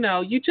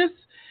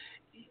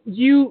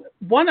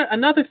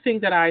thing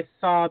that I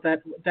saw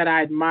that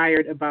I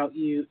admired about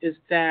you is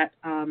that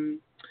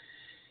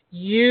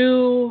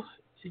you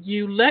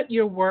let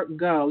your work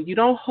go. You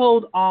don't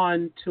hold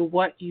on to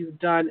what you've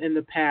done in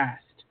the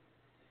past.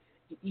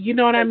 You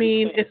know what I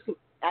mean?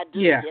 I do.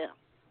 Yeah.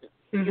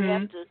 You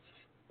have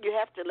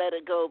to let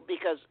it go,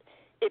 because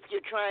if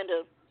you're trying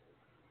to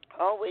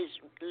always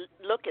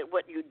look at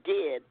what you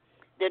did,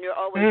 then you're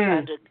always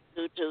trying to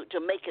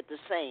make it the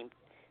same.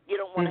 You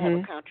don't want to have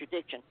a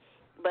contradiction.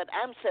 But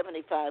I'm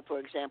 75, for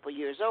example,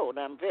 years old.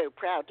 I'm very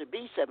proud to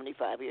be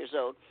 75 years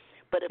old.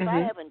 But if I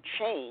haven't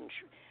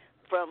changed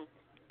from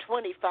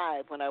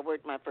 25 when I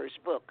wrote my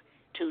first book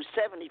to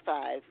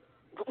 75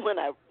 when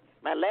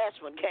my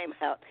last one came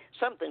out,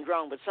 something's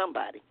wrong with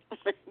somebody.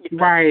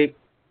 Right.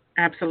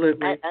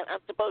 Absolutely. I'm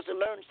supposed to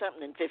learn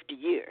something in 50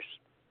 years.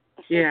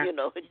 Yeah. you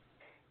know,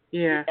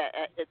 Yeah.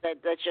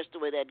 that's just the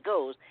way that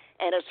goes,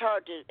 and it's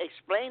hard to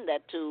explain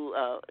that to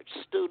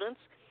students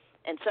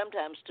and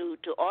sometimes to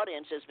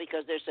audiences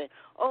because they're saying,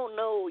 "Oh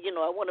no,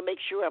 I want to make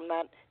sure I'm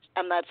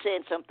not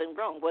saying something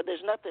wrong." Well,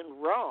 there's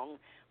nothing wrong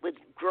with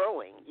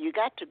growing. You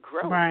got to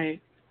grow.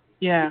 Right.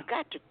 Yeah. You've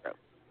got to grow.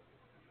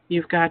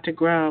 You've got to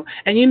grow.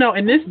 And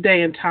in this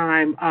day and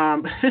time,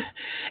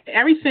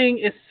 everything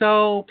is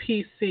so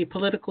PC,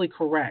 politically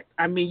correct.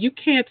 I mean, you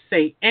can't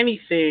say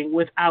anything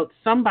without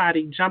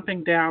somebody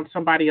jumping down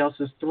somebody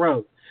else's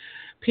throat.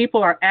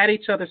 People are at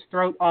each other's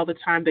throat all the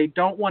time. They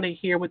don't want to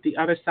hear what the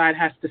other side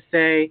has to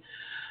say.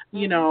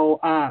 You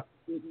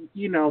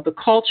Mm-hmm. know, the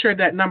culture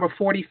that number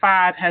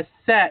 45 has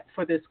set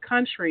for this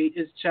country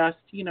is just,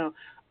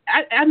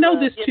 I know Well,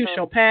 this too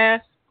shall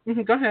pass.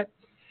 Go ahead.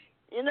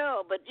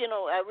 But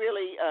I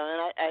really,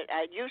 and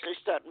I usually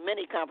start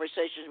many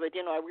conversations with,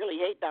 I really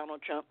hate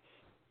Donald Trump,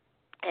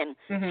 and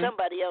Hmm.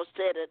 somebody else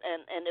said it,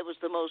 and it was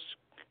the most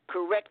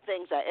correct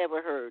things I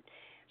ever heard.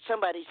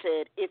 Somebody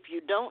said, if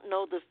you don't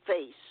know the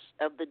face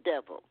of the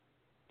devil,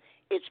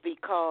 it's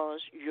because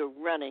you're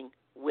running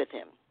with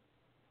him.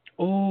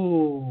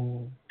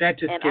 Oh, that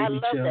just And I gave me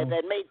love that. chills.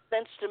 That made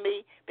sense to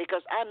me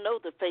because I know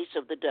the face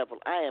of the devil.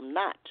 I am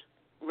not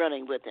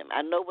running with him.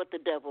 I know what the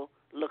devil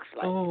looks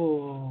like.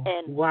 Oh,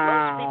 And most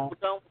wow.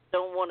 people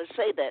don't want to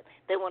say that.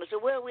 They want to say,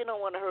 "Well, we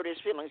don't want to hurt his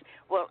feelings."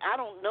 Well, I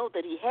don't know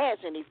that he has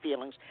any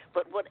feelings,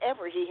 but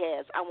whatever he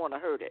has, I want to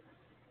hurt it.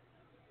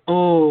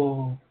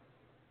 Oh,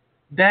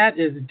 that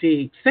is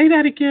deep. Say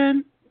that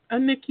again,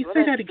 Nikki. Well,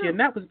 Say that's that again. true.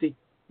 That was deep.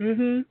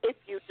 Mhm. If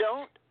you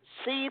don't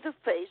see the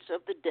face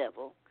of the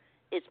devil,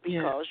 it's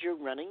Yeah. because you're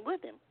running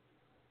with him.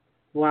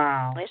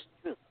 Wow. That's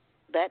true.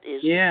 That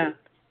is the Yeah, truth.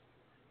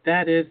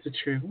 that is the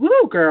truth.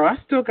 Woo, girl, I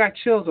still got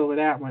chills over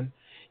that one.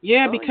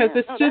 Yeah, Oh because yeah.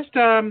 it's No, that's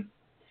just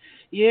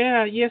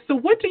yeah, yeah. So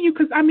what do you?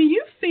 Because I mean,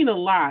 you've seen a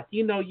lot.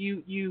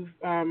 You've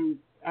done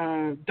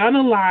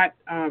a lot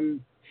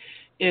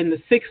in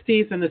the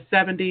 '60s and the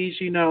 '70s.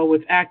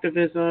 With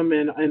activism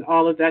and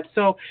all of that.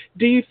 So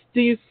do you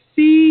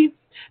see,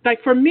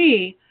 like, for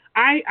me?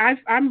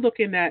 I'm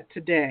looking at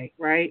today,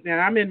 right now.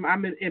 I'm in my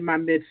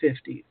mid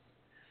 50s.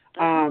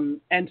 uh-huh.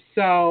 And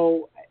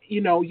so,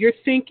 you're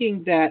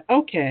thinking that,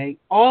 okay,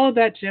 all of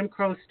that Jim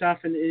Crow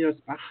stuff and it's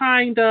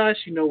behind us.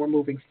 We're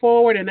moving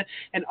forward,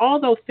 and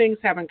although things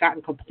haven't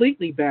gotten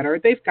completely better,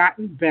 they've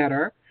gotten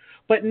better.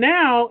 But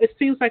now it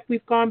seems like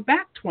we've gone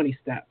back 20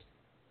 steps.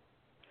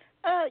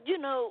 You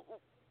know,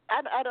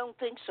 I don't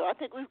think so. I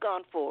think we've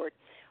gone forward.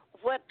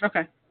 What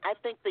Okay. I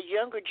think the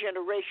younger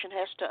generation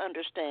has to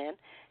understand,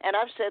 and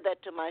I've said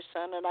that to my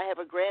son, and I have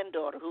a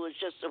granddaughter who is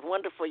just a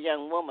wonderful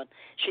young woman.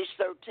 She's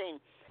 13.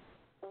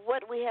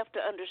 What we have to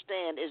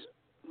understand is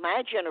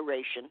my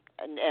generation,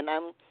 and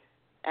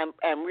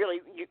I'm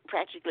really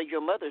practically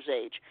your mother's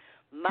age.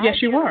 My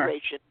Yes, you are.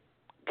 generation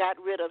got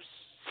rid of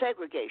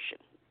segregation,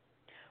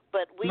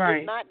 but we did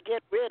Right. not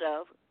get rid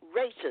of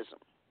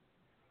racism,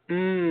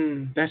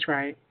 That's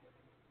right.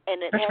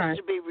 and it That's has right.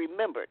 to be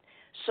remembered.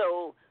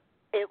 So,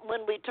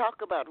 when we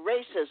talk about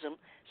racism,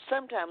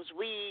 sometimes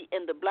we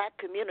in the black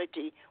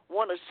community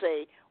want to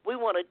say we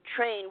want to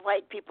train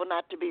white people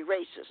not to be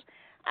racist.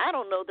 I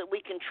don't know that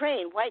we can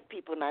train white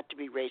people not to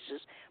be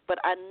racist, but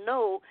I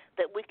know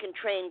that we can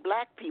train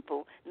black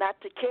people not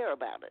to care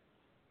about it.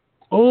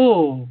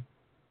 Oh,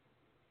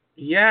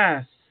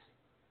 yes.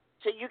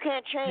 So you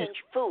can't Yeah.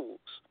 change fools.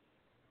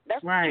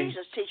 That's Right.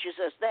 Jesus teaches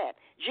us that.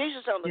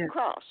 Jesus on the Yeah.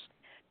 cross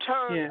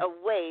turned Yeah.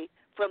 away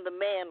from the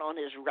man on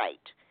his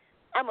right.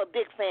 I'm a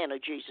big fan of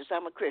Jesus.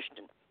 I'm a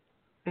Christian.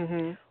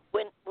 Mhm.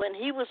 When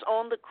he was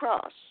on the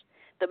cross,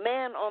 the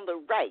man on the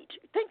right,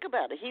 think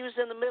about it, he was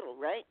in the middle,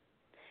 right?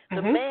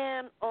 The Mhm.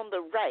 man on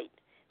the right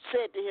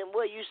said to him,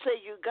 "Well, you say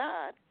you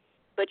God,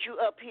 but you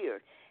up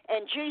here."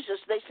 And Jesus,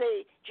 they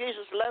say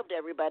Jesus loved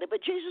everybody,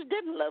 but Jesus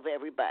didn't love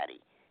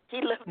everybody. He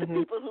loved the Mhm.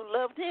 people who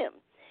loved him.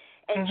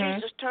 And Mhm.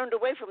 Jesus turned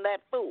away from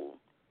that fool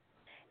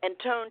and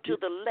turned to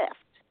the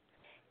left.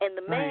 And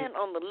the Right. man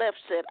on the left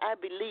said, "I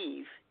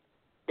believe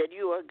that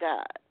you are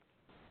God."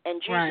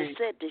 And Jesus Right.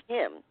 said to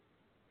him,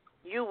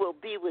 "You will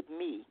be with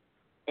me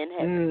in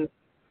heaven." Mm.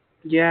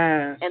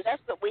 Yes. And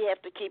that's what we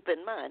have to keep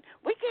in mind.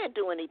 We can't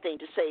do anything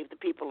to save the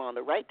people on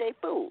the right. They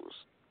fools.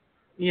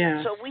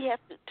 Yes. So we have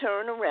to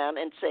turn around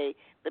and say,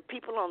 the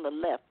people on the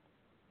left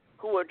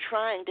who are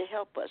trying to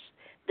help us,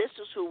 this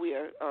is who we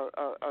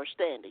are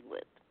standing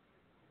with.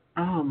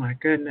 Oh my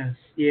goodness.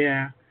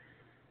 Yeah.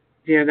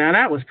 Yeah. Now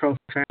that was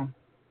profound.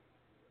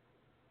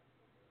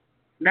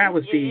 That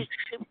was deep.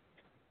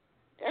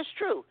 That's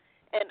true.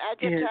 And I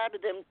get Yeah. tired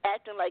of them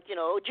acting like,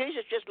 oh,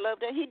 Jesus just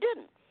loved that. He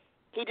didn't.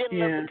 He didn't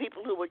love the Yeah.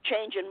 people who were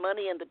changing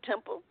money in the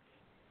temple.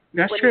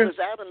 That's When he true. was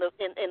out in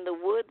the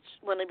woods,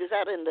 when he was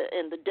out in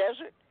the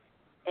desert,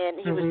 and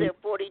he was Mhm. there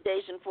 40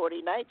 days and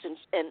 40 nights,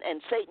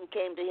 and Satan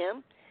came to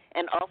him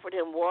and offered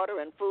him water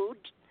and food.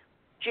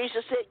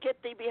 Jesus said,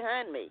 "Get thee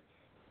behind me."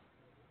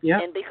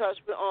 Yep. And because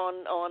we're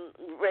on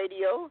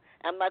radio,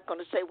 I'm not going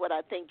to say what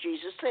I think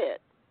Jesus said.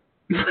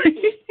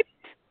 He,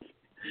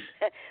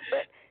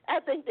 But I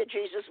think that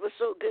Jesus was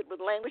so good with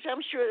language.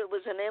 I'm sure it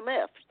was an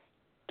MF.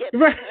 Get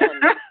Right.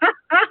 behind me.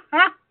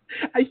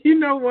 You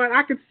know what?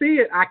 I can see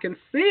it. I can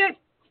see it.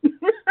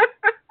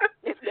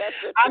 That's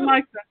the I truth.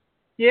 like that.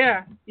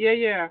 Yeah, yeah,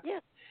 yeah. Yeah.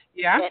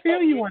 Yeah, I feel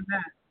And you on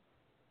that.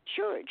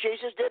 sure,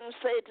 Jesus didn't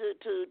say to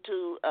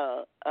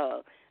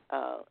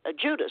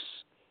Judas.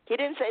 He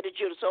didn't say to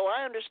Judas, "Oh,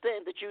 I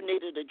understand that you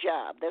needed a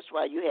job. That's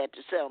why you had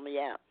to sell me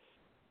out."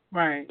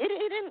 Right. He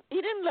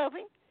didn't love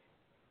him.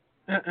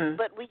 Uh-uh.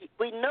 But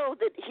we know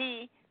that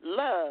he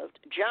loved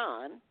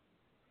John,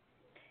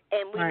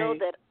 and we know Right.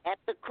 that at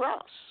the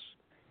cross,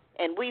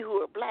 and we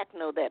who are black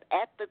know that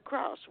at the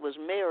cross was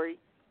Mary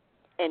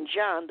and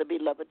John, the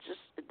beloved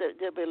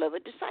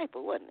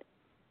disciple, wasn't it?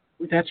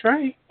 That's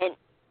right. And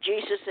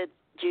Jesus said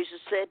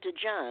to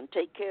John,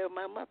 "Take care of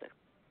my mother,"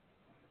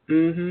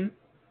 Mm-hmm.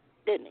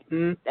 didn't he?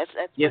 Mm. That's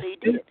Yes. what he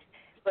did.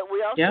 But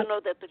we also Yep. know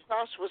that the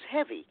cross was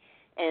heavy,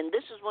 and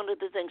this is one of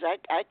the things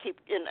I keep.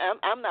 And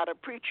I'm not a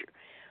preacher,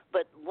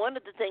 but one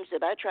of the things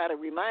that I try to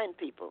remind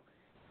people,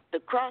 the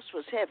cross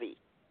was heavy,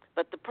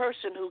 but the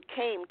person who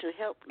came to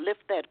help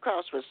lift that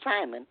cross was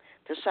Simon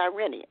the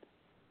Cyrenian.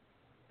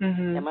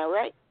 Mm-hmm. Am I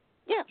right?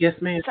 Yeah. Yes,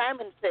 ma'am.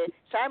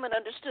 Simon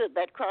understood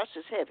that cross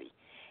is heavy,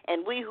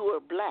 and we who are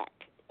black,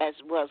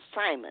 as was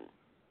Simon,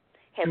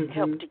 have Mm-hmm.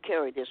 helped to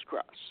carry this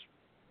cross.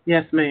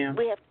 Yes, ma'am.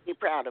 We have to be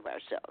proud of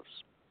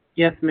ourselves.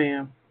 Yes,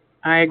 ma'am.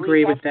 I We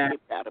agree have with to that. be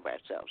proud of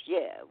ourselves.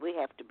 Yeah, we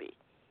have to be.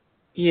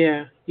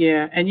 Yeah,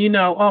 yeah. And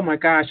oh my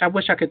gosh, I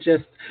wish I could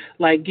just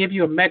like give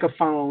you a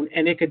megaphone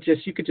and you could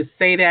just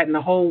say that and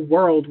the whole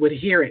world would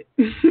hear it.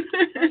 Oh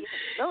yeah.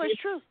 No, it's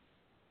true.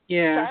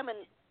 Yeah.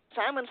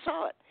 Simon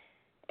saw it,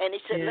 and he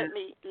said, Yeah.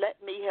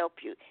 let me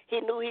help you." He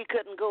knew he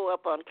couldn't go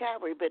up on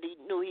Calvary, but he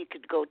knew he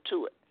could go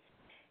to it.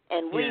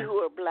 And we Yeah. who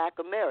are black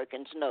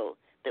Americans know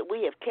that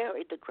we have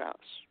carried the cross.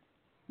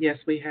 Yes,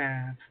 we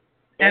have.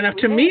 Yes, And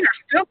we to me, have.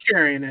 are still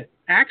carrying it.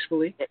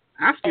 Actually,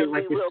 I feel And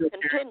like we we're will still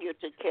carrying continue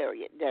to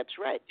carry it. That's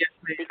right. it. Yes,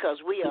 ma'am.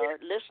 Because we Yeah. are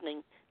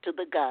listening to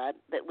the God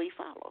that we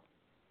follow.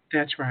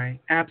 That's right.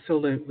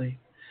 Absolutely.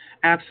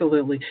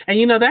 Absolutely.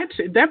 And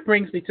that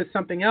brings me to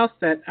something else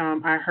that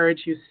I heard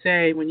you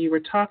say when you were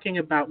talking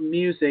about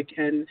music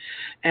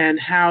and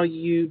how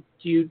you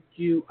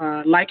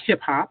like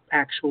hip hop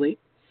actually,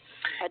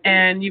 I do.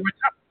 and you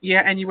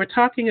were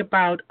talking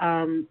about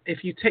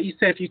you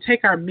said if you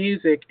take our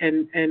music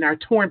and our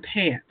torn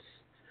pants,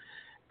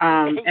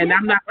 and I'm Yeah.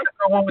 not going to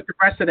go on with the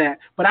rest of that,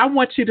 but I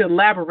want you to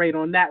elaborate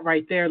on that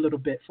right there a little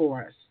bit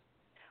for us.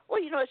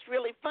 Well, it's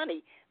really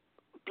funny.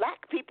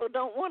 Black people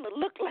don't want to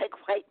look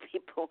like white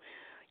people.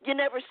 You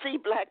never see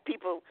black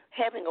people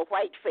having a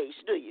white face,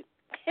 do you?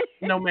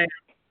 No, ma'am.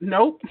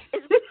 Nope.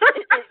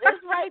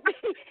 It's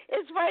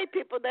white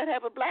people that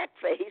have a black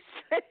face,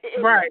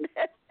 Right. isn't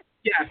it?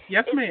 Yes.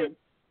 Yes, It, it, ma'am.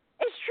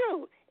 it's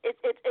true.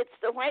 It's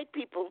the white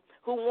people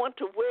who want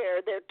to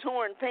wear their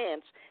torn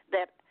pants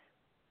that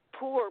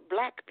poor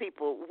black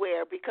people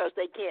wear because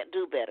they can't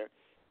do better.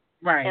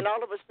 And Right.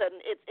 all of a sudden,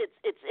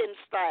 it's in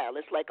style.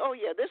 It's like, oh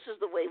yeah, this is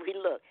the way we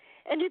look.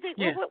 And you think,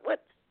 Yeah. well,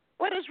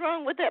 what is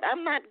wrong with that?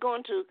 I'm not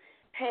going to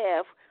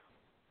have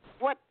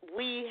what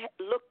we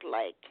look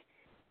like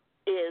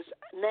is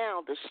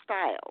now the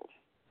style.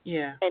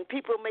 Yeah. And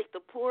people make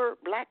the poor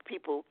black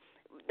people,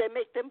 they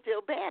make them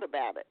feel bad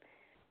about it.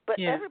 But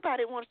Yeah.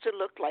 everybody wants to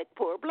look like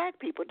poor black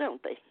people,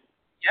 don't they?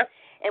 Yep.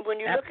 And when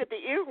you look Absolutely.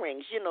 at the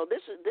earrings,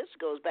 this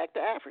goes back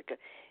to Africa.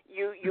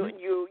 Mhm.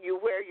 You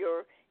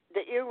wear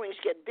the earrings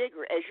get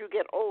bigger as you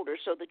get older,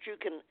 so that you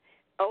can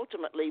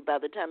ultimately, by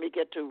the time you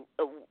get to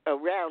a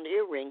round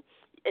earring,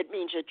 it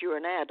means that you're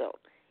an adult.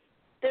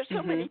 There's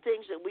so many Mhm.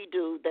 things that we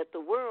do that the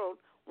world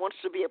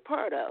wants to be a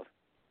part of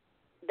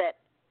that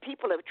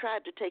people have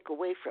tried to take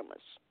away from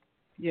us.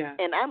 Yeah.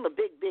 And I'm a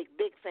big, big,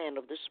 big fan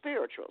of the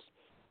spirituals.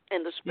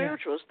 And the Yeah.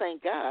 spirituals,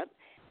 thank God,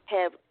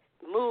 have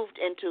moved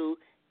into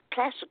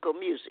classical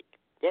music.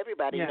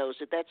 Everybody Yeah. knows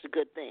that that's a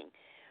good thing.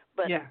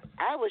 But Yeah.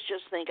 I was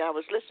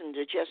listening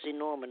to Jesse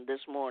Norman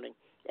this morning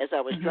as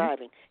I was Mhm.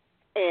 driving.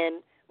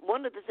 And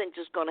one of the things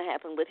that's going to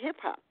happen with hip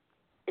hop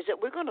is that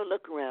we're going to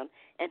look around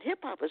and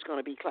hip hop is going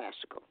to be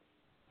classical.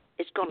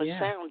 It's going to Yeah.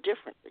 sound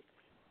differently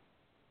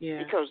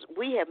Yeah. because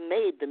we have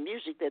made the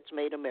music that's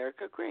made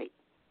America great.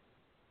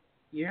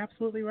 You're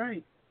absolutely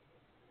right.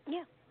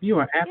 Yeah. You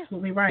are Yeah.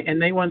 absolutely right.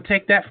 And they want to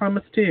take that from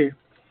us too.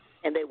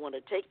 And they want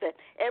to take that.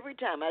 Every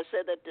time I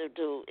said that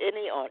to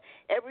any art,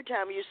 every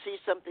time you see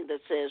something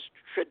that says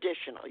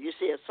traditional, you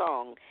see a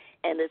song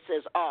and it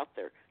says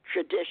author,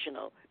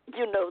 traditional,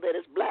 you know that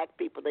it's black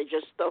people. They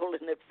just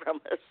stolen it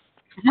from us.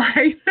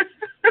 Right.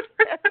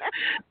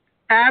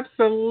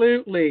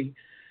 Absolutely.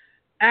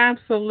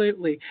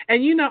 Absolutely.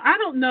 And I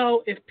don't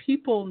know if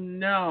people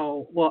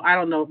know, well, I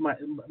don't know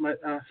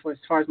for as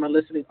far as my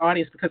listening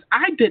audience, because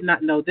I did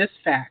not know this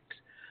fact.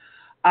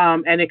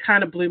 And it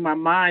kind of blew my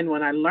mind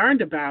when I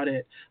learned about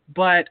it.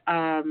 But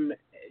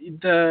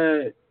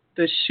the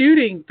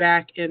shooting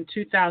back in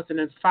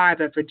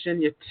 2005 at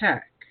Virginia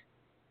Tech,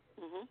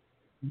 Hmm.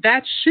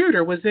 that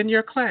shooter was in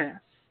your class.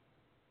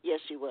 Yes,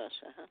 he was.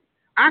 Uh-huh.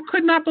 I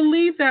could not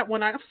believe that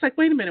when I was like,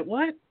 wait a minute,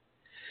 what?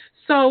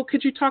 So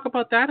could you talk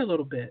about that a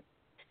little bit?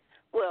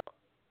 Well,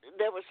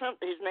 there was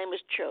something. His name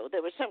is Cho.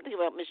 There was something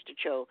about Mr.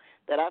 Cho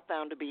that I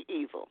found to be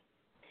evil,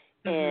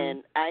 Mhm.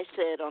 and I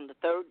said on the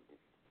third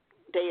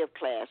day of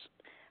class,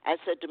 I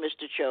said to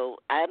Mr. Cho,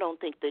 I don't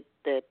think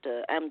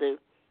that I'm the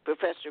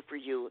professor for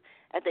you.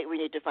 I think we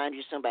need to find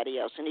you somebody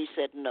else. And he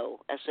said no.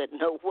 I said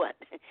no what?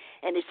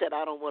 And he said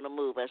I don't want to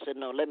move. I said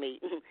no. Let me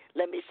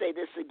let me say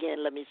this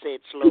again. Let me say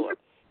it slower.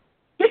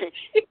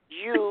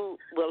 You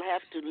will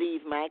have to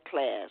leave my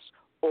class,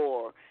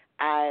 or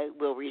I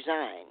will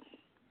resign.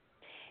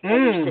 And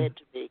he Mm. said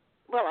to me,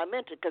 well, I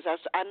meant it because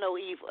I know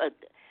evil.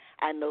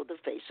 I know the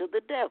face of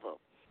the devil.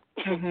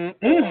 Mhm.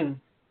 And Mm.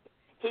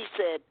 he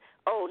said,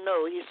 oh,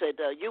 no. He said,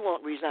 you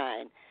won't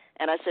resign.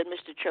 And I said,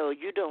 Mr. Cho,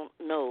 you don't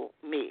know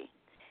me.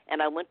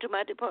 And I went to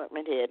my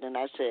department head and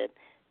I said,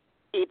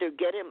 either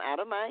get him out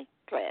of my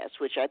class,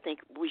 which I think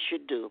we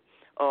should do,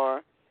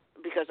 or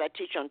because I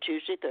teach on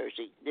Tuesday,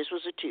 Thursday, this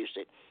was a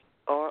Tuesday,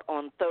 or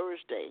on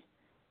Thursday,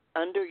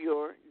 under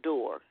your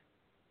door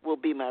will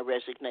be my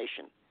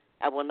resignation.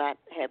 I will not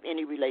have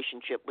any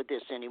relationship with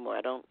this anymore.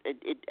 I don't.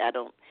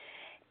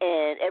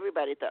 And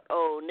everybody thought,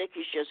 oh,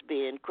 Nikki's just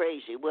being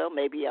crazy. Well,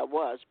 maybe I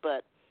was,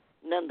 but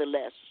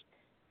nonetheless,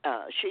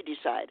 she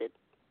decided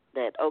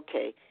that,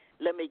 okay,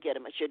 let me get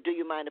him. I said, do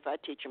you mind if I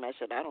teach him? I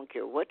said, I don't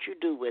care what you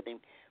do with him,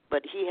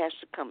 but he has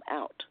to come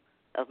out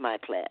of my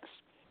class.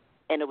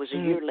 And it was a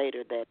Mm. year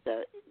later that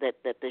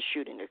the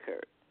shooting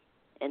occurred.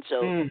 And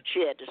so Mm.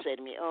 she had to say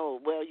to me, oh,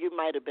 well, you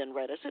might have been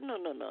right. I said, no,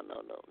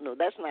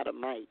 that's not a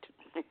might.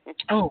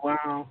 Oh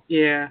wow.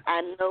 Yeah.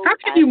 How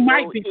can I you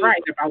might know be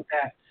right evil. about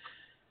that?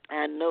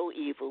 I know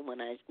evil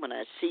when I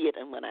see it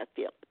and when I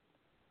feel it.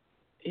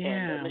 And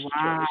Yeah. Mr.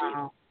 Cho was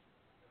evil. Wow.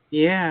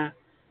 Yeah.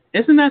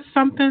 Isn't that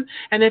something?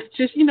 And it's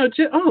just,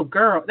 oh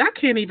girl, I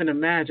can't even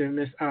imagine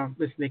Miss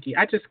Nikki.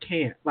 I just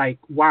can't. Like,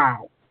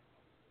 wow.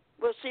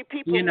 Well, see, You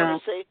people want to know.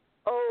 say,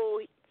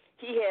 oh,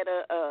 he had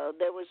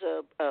there was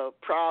a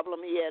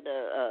problem. He had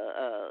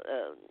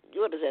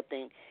what is that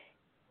thing?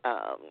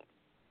 Um,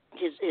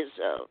 his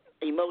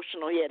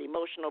emotional. He had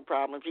emotional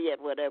problems. He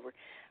had whatever.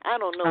 I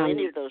don't know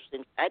any Yeah. of those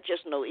things. I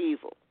just know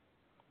evil,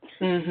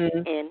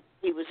 Mhm. and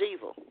he was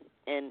evil,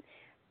 and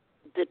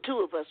the two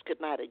of us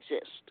could not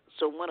exist.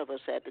 So one of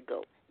us had to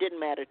go. Didn't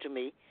matter to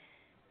me.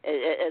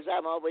 As I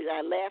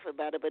laugh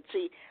about it. But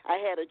see, I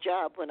had a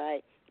job when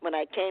I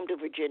came to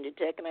Virginia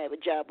Tech, and I have a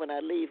job when I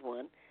leave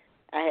one.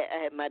 I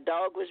had my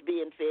dog was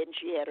being fed, and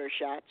she had her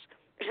shots.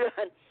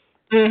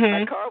 My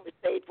Mhm. car was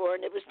paid for,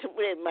 and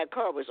my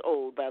car was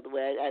old, by the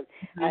way.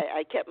 Mhm.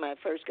 I kept my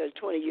first car,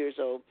 20 years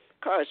old.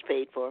 Car is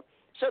paid for,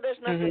 so there's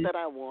nothing Mhm. that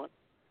I want.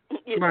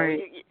 You know,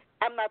 Right.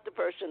 I'm not the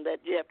person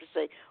that you have to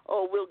say,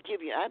 "Oh, we'll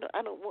give you." I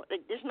don't want.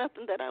 There's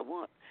nothing that I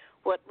want.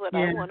 What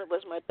I Yeah. wanted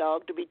was my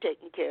dog to be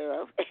taken care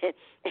of,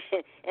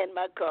 and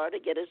my car to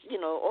get its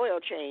oil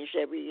changed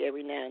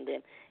every now and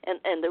then,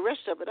 and the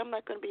rest of it I'm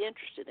not going to be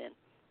interested in.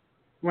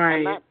 I'm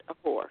Right. not a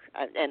whore,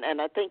 and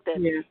I think that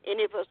Yeah.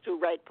 any of us who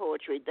write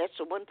poetry, that's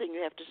the one thing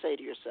you have to say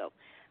to yourself: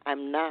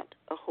 I'm not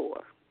a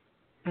whore.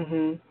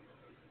 Mhm.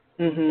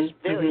 It's Mhm.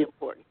 very Mhm.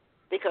 important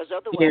because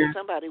otherwise Yeah.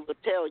 somebody will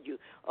tell you,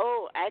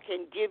 "Oh, I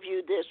can give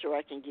you this or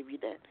I can give you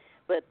that,"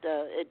 but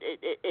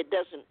it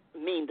doesn't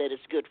mean that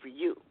it's good for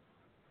you.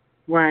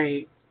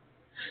 Right.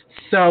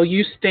 So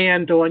you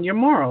stand on your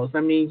morals. I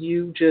mean,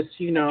 you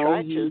just, I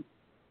try to.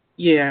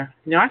 yeah.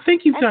 No, I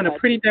think you've I done a try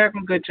pretty to.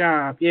 daggone good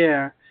job.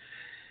 Yeah.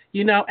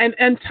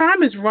 And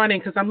time is running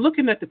because I'm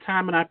looking at the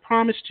time, and I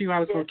promised you I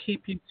was Yes, going to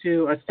keep you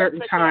to a that's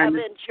certain okay. I've time.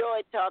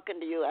 enjoyed talking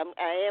to you.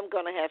 I am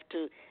going to have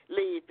to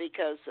leave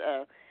because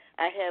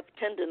I have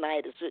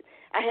tendonitis.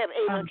 I have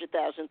Oh,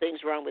 800,000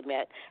 things wrong with me.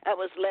 I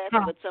was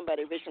laughing oh, with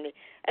somebody recently.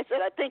 I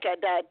said, I think I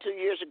died 2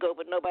 years ago,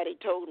 but nobody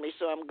told me,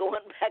 so I'm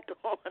going back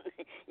on.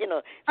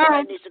 oh.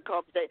 Somebody needs to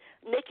call me and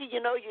say, Nikki, you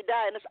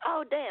died. And I said,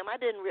 oh, damn, I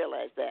didn't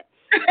realize that.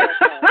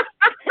 But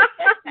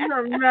You're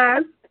a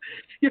mess.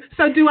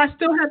 So, do I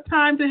still have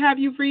time to have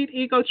you read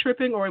Ego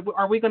Tripping, or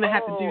are we going to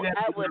have to do oh, that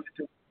I another would,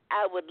 time?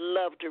 I would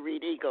love to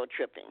read Ego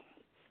Tripping.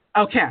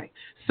 Okay.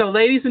 So,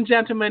 ladies and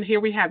gentlemen, here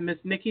we have Miss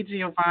Nikki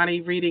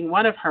Giovanni reading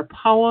one of her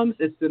poems.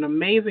 It's an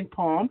amazing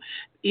poem,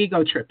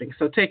 Ego Tripping.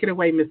 So, take it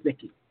away, Miss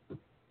Nikki.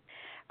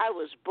 I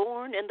was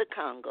born in the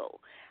Congo.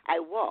 I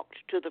walked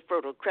to the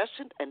Fertile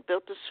Crescent and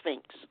built the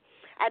Sphinx.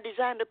 I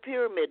designed a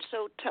pyramid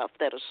so tough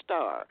that a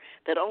star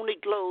that only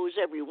glows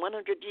every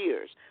 100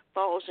 years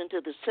falls into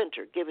the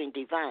center, giving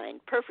divine,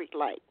 perfect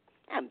light.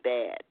 I'm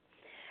bad.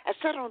 I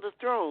sat on the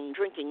throne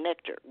drinking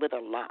nectar with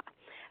Allah.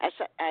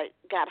 I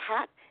got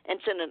hot and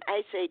sent an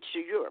ice age to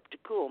Europe to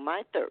cool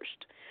my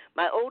thirst.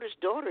 My oldest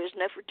daughter is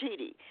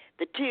Nefertiti.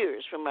 The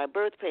tears from my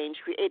birth pains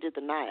created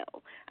the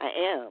Nile. I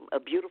am a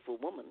beautiful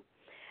woman.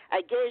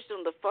 I gazed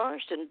on the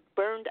forest and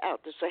burned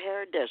out the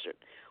Sahara Desert.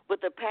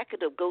 With a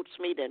packet of goat's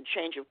meat and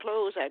change of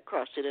clothes, I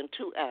crossed it in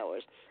 2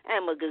 hours. I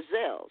am a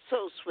gazelle,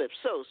 so swift,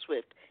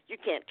 you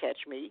can't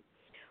catch me.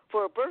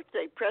 For a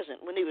birthday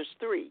present when he was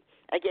 3,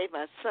 I gave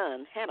my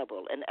son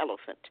Hannibal an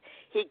elephant.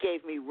 He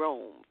gave me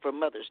Rome for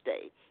Mother's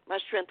Day. My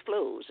strength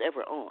flows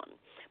ever on.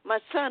 My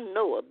son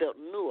Noah built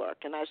Newark,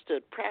 and I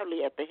stood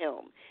proudly at the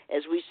helm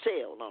as we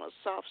sailed on a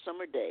soft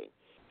summer day.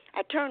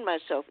 I turned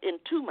myself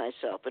into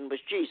myself and was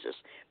Jesus.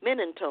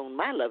 Men intoned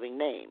my loving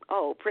name.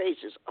 All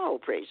praises, all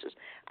praises.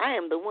 I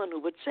am the one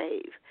who would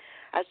save.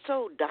 I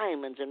sold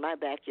diamonds in my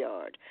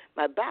backyard.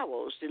 My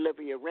bowels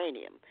deliver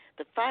uranium.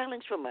 The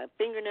filings from my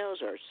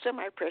fingernails are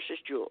semi-precious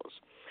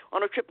jewels.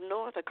 On a trip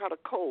north, I caught a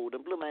cold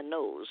and blew my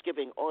nose,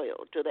 giving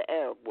oil to the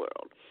Arab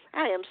world.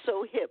 I am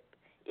so hip,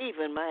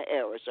 even my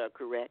errors are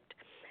correct.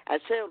 I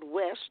sailed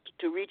west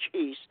to reach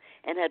east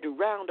and had to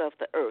round off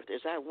the earth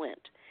as I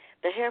went.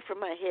 The hair from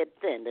my head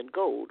thinned and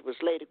gold was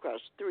laid across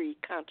 3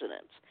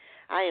 continents.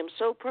 I am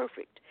so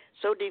perfect,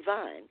 so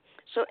divine,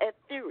 so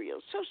ethereal,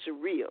 so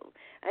surreal,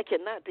 I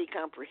cannot be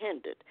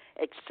comprehended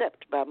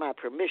except by my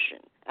permission.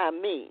 I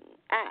mean,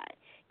 I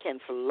can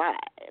fly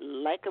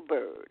like a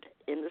bird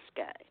in the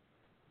sky.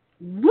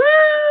 Woo!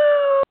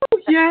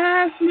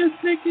 Yes, Miss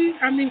Nikki.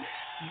 I mean,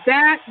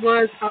 that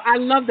was, I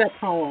love that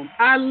poem.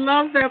 I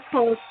love that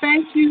poem.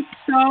 Thank you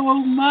so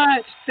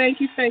much. Thank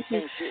you. Thank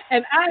you.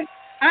 And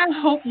I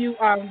hope you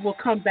will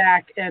come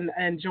back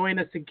and join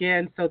us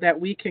again so that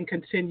we can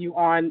continue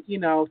on,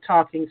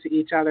 talking to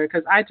each other,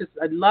 because I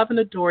love and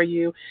adore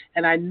you,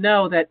 and I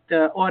know that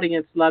the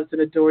audience loves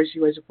and adores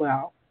you as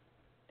well.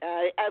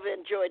 I've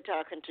enjoyed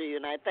talking to you,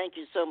 and I thank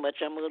you so much.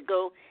 I'm going to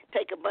go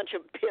take a bunch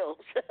of pills.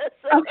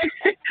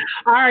 Okay.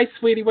 All right,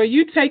 sweetie. Well,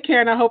 you take care,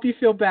 and I hope you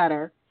feel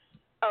better.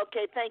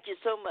 Okay, thank you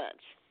so much.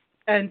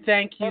 And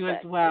thank you Bye-bye.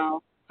 as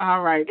well.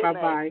 All right, Good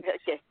bye-bye. night.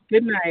 Okay.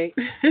 Good night.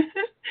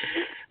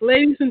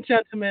 Ladies and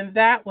gentlemen,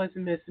 that was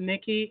Miss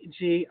Nikki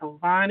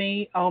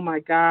Giovanni. Oh, my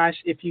gosh.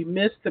 If you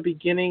missed the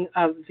beginning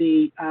of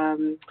the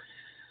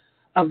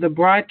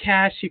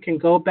broadcast, you can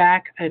go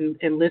back and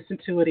listen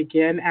to it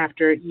again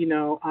after,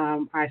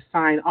 I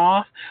sign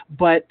off.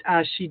 But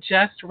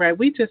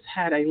we just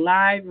had a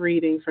live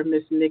reading from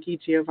Miss Nikki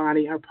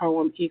Giovanni, her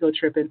poem, Ego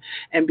Trippin'.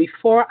 And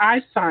before I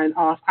sign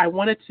off, I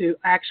wanted to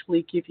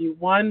actually give you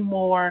one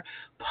more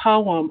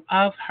poem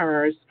of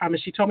hers.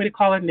 She told me to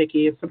call her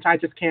Nikki, and sometimes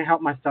I just can't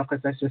help myself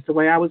because that's just the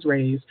way I was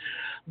raised.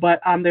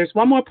 But there's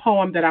one more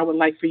poem that I would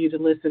like for you to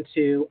listen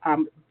to.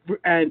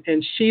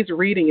 And she's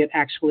reading it,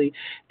 actually,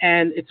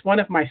 and it's one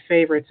of my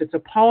favorites. It's a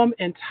poem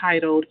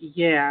entitled,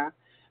 Yeah,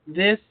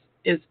 This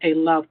is a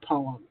Love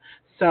Poem.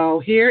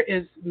 So here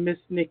is Miss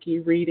Nikki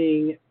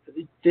reading,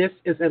 This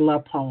is a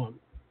Love Poem.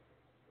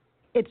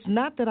 It's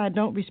not that I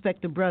don't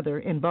respect a brother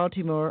in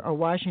Baltimore or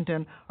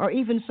Washington or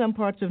even some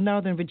parts of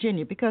Northern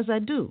Virginia, because I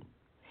do.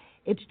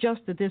 It's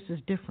just that this is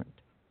different.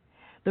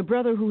 The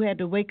brother who had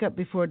to wake up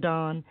before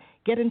dawn,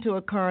 get into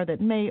a car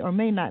that may or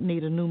may not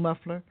need a new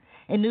muffler,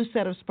 a new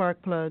set of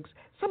spark plugs,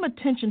 some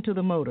attention to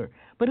the motor,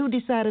 but who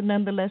decided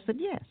nonetheless that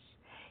yes,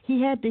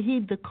 he had to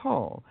heed the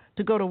call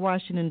to go to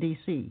Washington,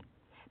 D.C.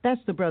 That's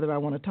the brother I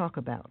want to talk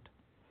about.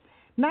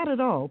 Not at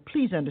all,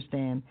 please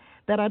understand,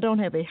 that I don't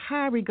have a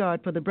high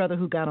regard for the brother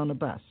who got on a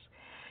bus.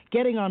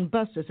 Getting on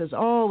buses has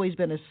always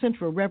been a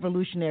central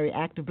revolutionary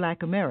act of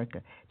black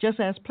America, just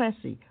as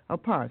Plessy or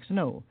Parks.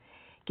 No,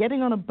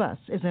 getting on a bus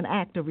is an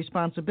act of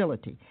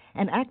responsibility,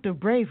 an act of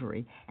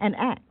bravery, an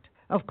act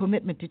of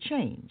commitment to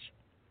change.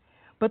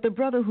 But the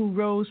brother who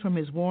rose from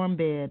his warm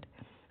bed,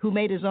 who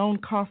made his own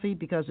coffee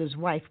because his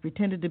wife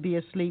pretended to be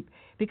asleep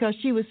because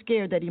she was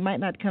scared that he might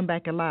not come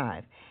back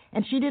alive,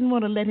 and she didn't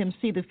want to let him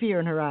see the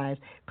fear in her eyes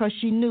because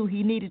she knew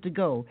he needed to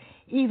go,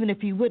 even if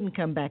he wouldn't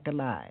come back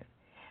alive.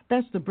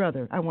 That's the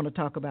brother I want to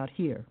talk about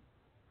here.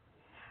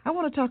 I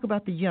want to talk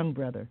about the young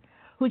brother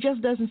who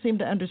just doesn't seem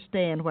to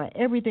understand why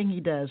everything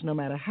he does, no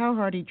matter how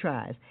hard he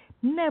tries,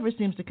 never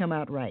seems to come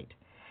out right.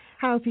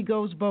 How if he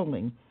goes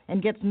bowling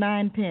and gets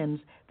 9 pins,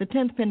 the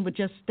 10th pin would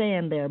just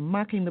stand there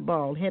mocking the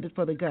ball headed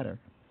for the gutter.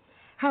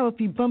 How if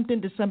he bumped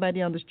into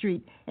somebody on the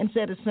street and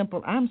said a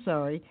simple, "I'm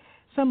sorry,"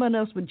 someone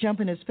else would jump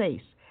in his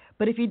face.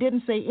 But if he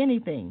didn't say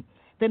anything,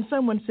 then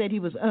someone said he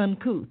was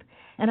uncouth,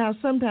 and how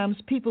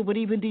sometimes people would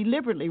even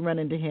deliberately run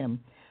into him.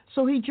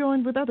 So he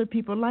joined with other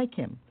people like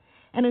him.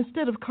 And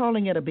instead of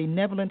calling it a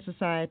benevolent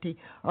society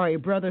or a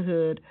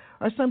brotherhood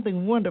or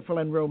something wonderful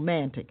and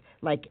romantic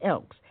like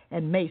Elks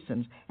and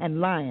Masons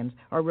and Lions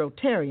or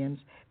Rotarians,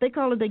 they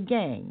call it a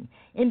gang,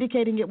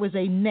 indicating it was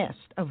a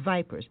nest of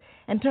vipers,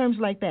 and terms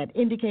like that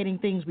indicating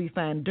things we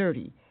find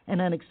dirty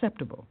and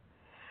unacceptable.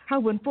 How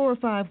when 4 or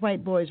 5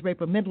 white boys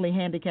rape a mentally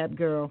handicapped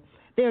girl,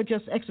 they are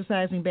just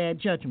exercising bad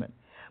judgment.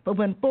 But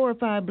when 4 or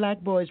 5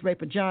 black boys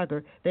rape a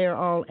jogger, they are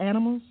all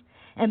animals.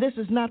 And this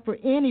is not for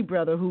any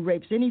brother who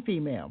rapes any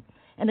female.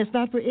 And it's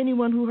not for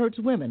anyone who hurts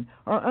women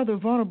or other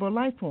vulnerable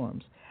life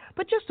forms.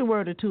 But just a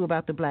word or two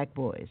about the black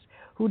boys,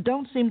 who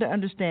don't seem to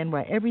understand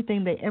why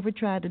everything they ever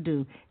try to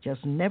do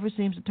just never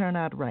seems to turn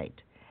out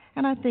right.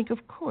 And I think,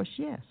 of course,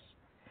 yes.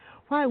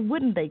 Why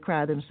wouldn't they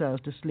cry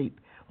themselves to sleep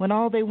when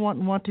all they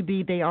want to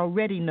be they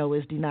already know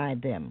is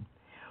denied them?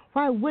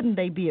 Why wouldn't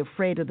they be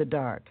afraid of the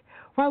dark?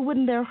 Why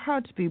wouldn't their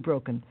hearts be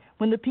broken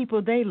when the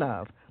people they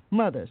love,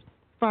 mothers,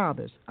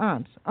 fathers,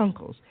 aunts,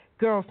 uncles,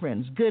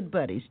 girlfriends, good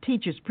buddies,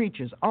 teachers,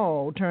 preachers,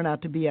 all turn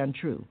out to be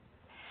untrue.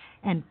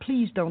 And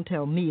please don't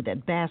tell me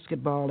that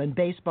basketball and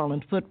baseball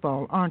and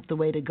football aren't the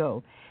way to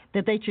go,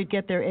 that they should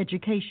get their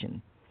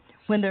education,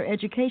 when their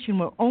education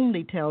will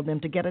only tell them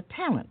to get a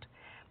talent,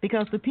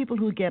 because the people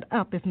who get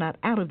up, if not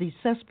out of these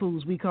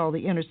cesspools we call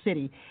the inner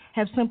city,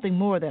 have something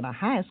more than a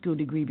high school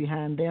degree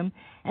behind them,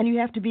 and you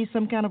have to be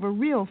some kind of a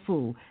real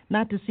fool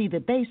not to see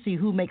that they see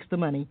who makes the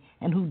money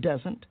and who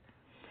doesn't.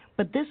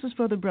 But this is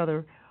for the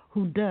brother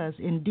who does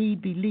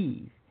indeed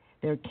believe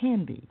there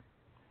can be,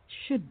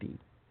 should be,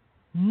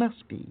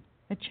 must be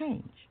a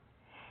change.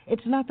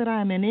 It's not that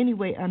I am in any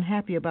way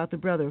unhappy about the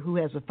brother who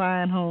has a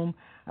fine home,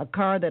 a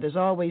car that is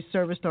always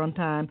serviced on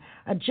time,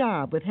 a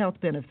job with health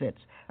benefits,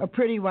 a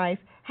pretty wife,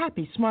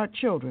 happy, smart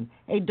children,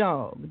 a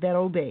dog that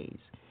obeys.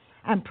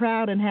 I'm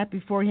proud and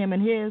happy for him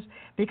and his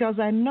because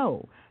I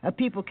know a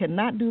people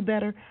cannot do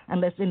better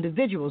unless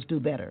individuals do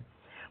better.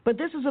 But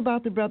this is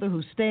about the brother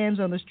who stands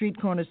on the street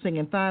corner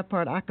singing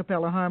 5-part a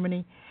cappella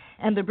harmony,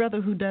 and the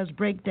brother who does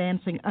break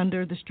dancing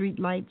under the street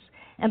lights,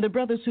 and the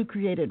brothers who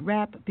created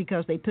rap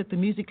because they took the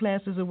music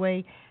classes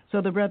away, so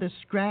the brothers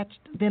scratched,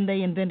 then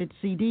they invented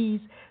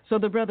CDs, so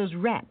the brothers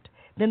rapped,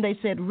 then they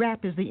said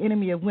rap is the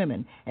enemy of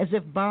women, as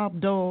if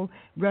Bob Dole,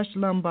 Rush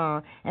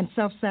Limbaugh, and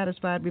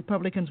self-satisfied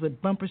Republicans with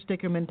bumper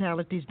sticker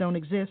mentalities don't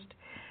exist.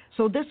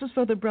 So this is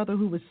for the brother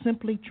who was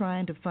simply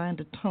trying to find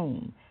a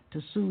tone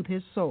to soothe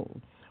his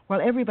soul,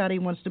 while everybody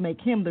wants to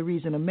make him the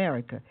reason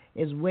America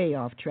is way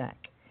off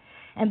track.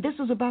 And this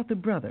is about the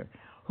brother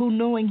who,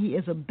 knowing he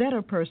is a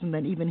better person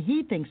than even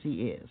he thinks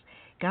he is,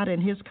 got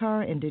in his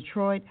car in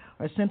Detroit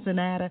or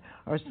Cincinnati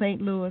or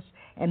St. Louis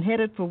and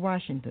headed for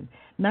Washington,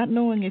 not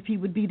knowing if he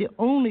would be the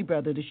only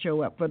brother to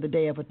show up for the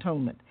Day of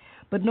Atonement,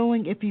 but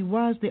knowing if he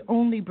was the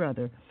only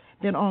brother,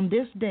 then on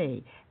this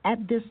day,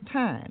 at this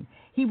time,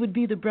 he would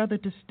be the brother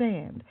to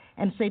stand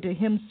and say to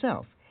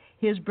himself,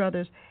 his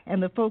brothers,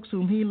 and the folks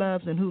whom he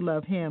loves and who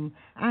love him,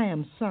 I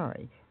am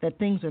sorry that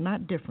things are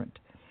not different.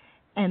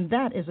 And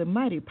that is a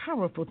mighty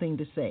powerful thing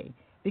to say,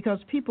 because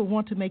people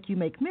want to make you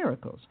make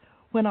miracles,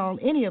 when all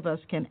any of us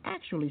can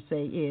actually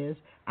say is,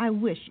 I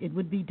wish it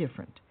would be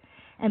different.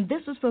 And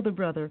this is for the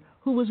brother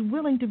who was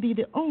willing to be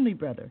the only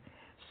brother,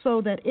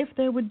 so that if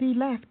there would be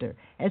laughter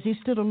as he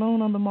stood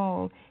alone on the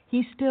mall,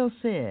 he still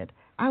said,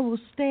 I will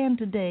stand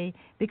today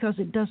because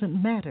it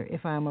doesn't matter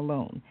if I'm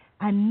alone.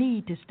 I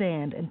need to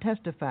stand and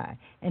testify.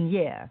 And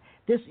yeah,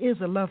 this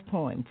is a love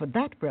poem for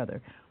that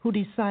brother who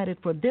decided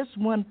for this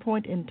one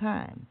point in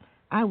time,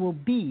 I will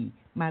be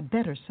my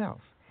better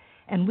self.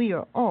 And we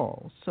are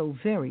all so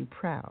very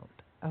proud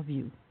of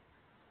you.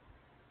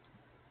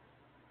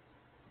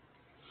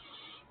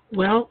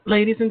 Well,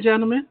 ladies and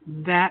gentlemen,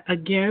 that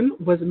again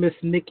was Miss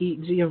Nikki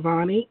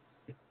Giovanni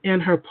in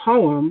her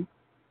poem,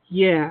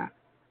 Yeah,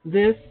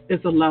 This is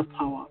a Love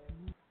Poem.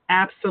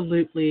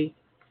 Absolutely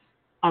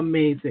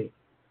amazing.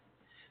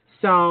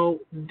 So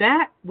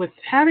that, with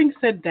having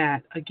said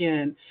that,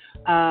 again,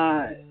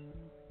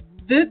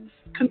 this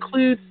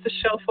concludes the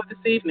show for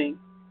this evening.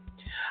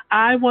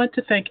 I want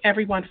to thank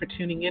everyone for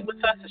tuning in with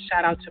us. A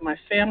shout out to my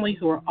family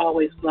who are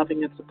always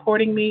loving and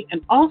supporting me,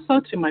 and also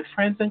to my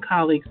friends and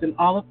colleagues in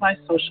all of my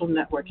social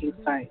networking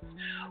sites.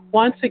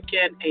 Once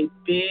again, a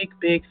big,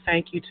 big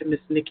thank you to Miss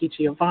Nikki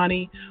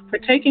Giovanni for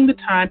taking the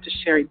time to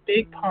share a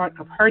big part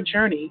of her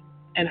journey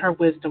and her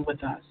wisdom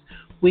with us.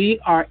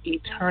 We are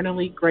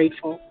eternally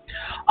grateful.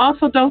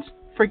 Also, don't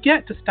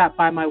forget to stop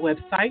by my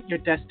website,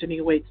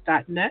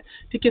 yourdestinyawaits.net,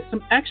 to get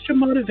some extra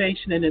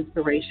motivation and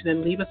inspiration,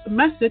 and leave us a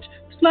message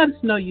to let us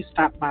know you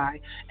stopped by.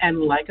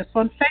 And like us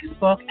on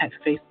Facebook at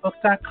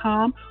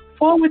facebook.com/A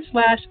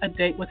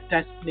Date with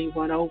Destiny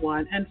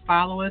 101, and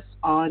follow us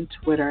on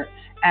Twitter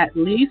at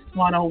least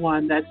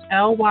 101. That's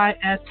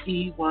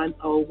LYSE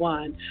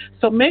 101.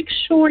 So make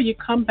sure you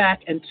come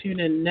back and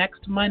tune in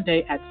next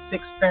Monday at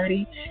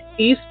 6:30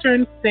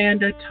 Eastern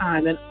Standard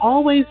Time. And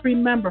always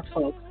remember,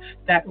 folks,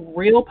 that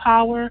real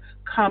power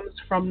comes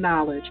from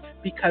knowledge,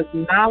 because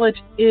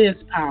knowledge is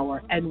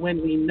power. And when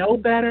we know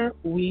better,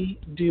 we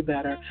do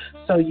better.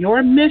 So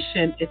your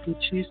mission, if you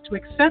choose to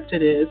accept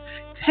it, is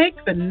take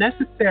the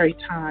necessary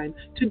time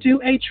to do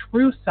a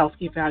true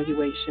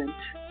self-evaluation.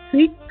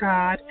 Seek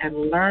God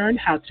and learn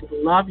how to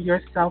love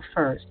yourself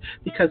first,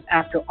 because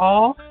after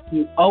all,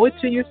 you owe it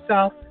to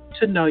yourself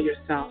to know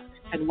yourself.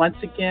 And once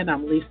again,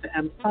 I'm Lisa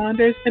M.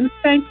 Saunders, and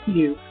thank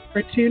you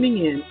for tuning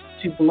in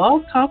to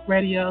Blog Talk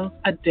Radio's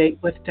A Date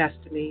with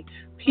Destiny.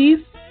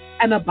 Peace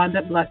and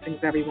abundant blessings,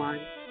 everyone.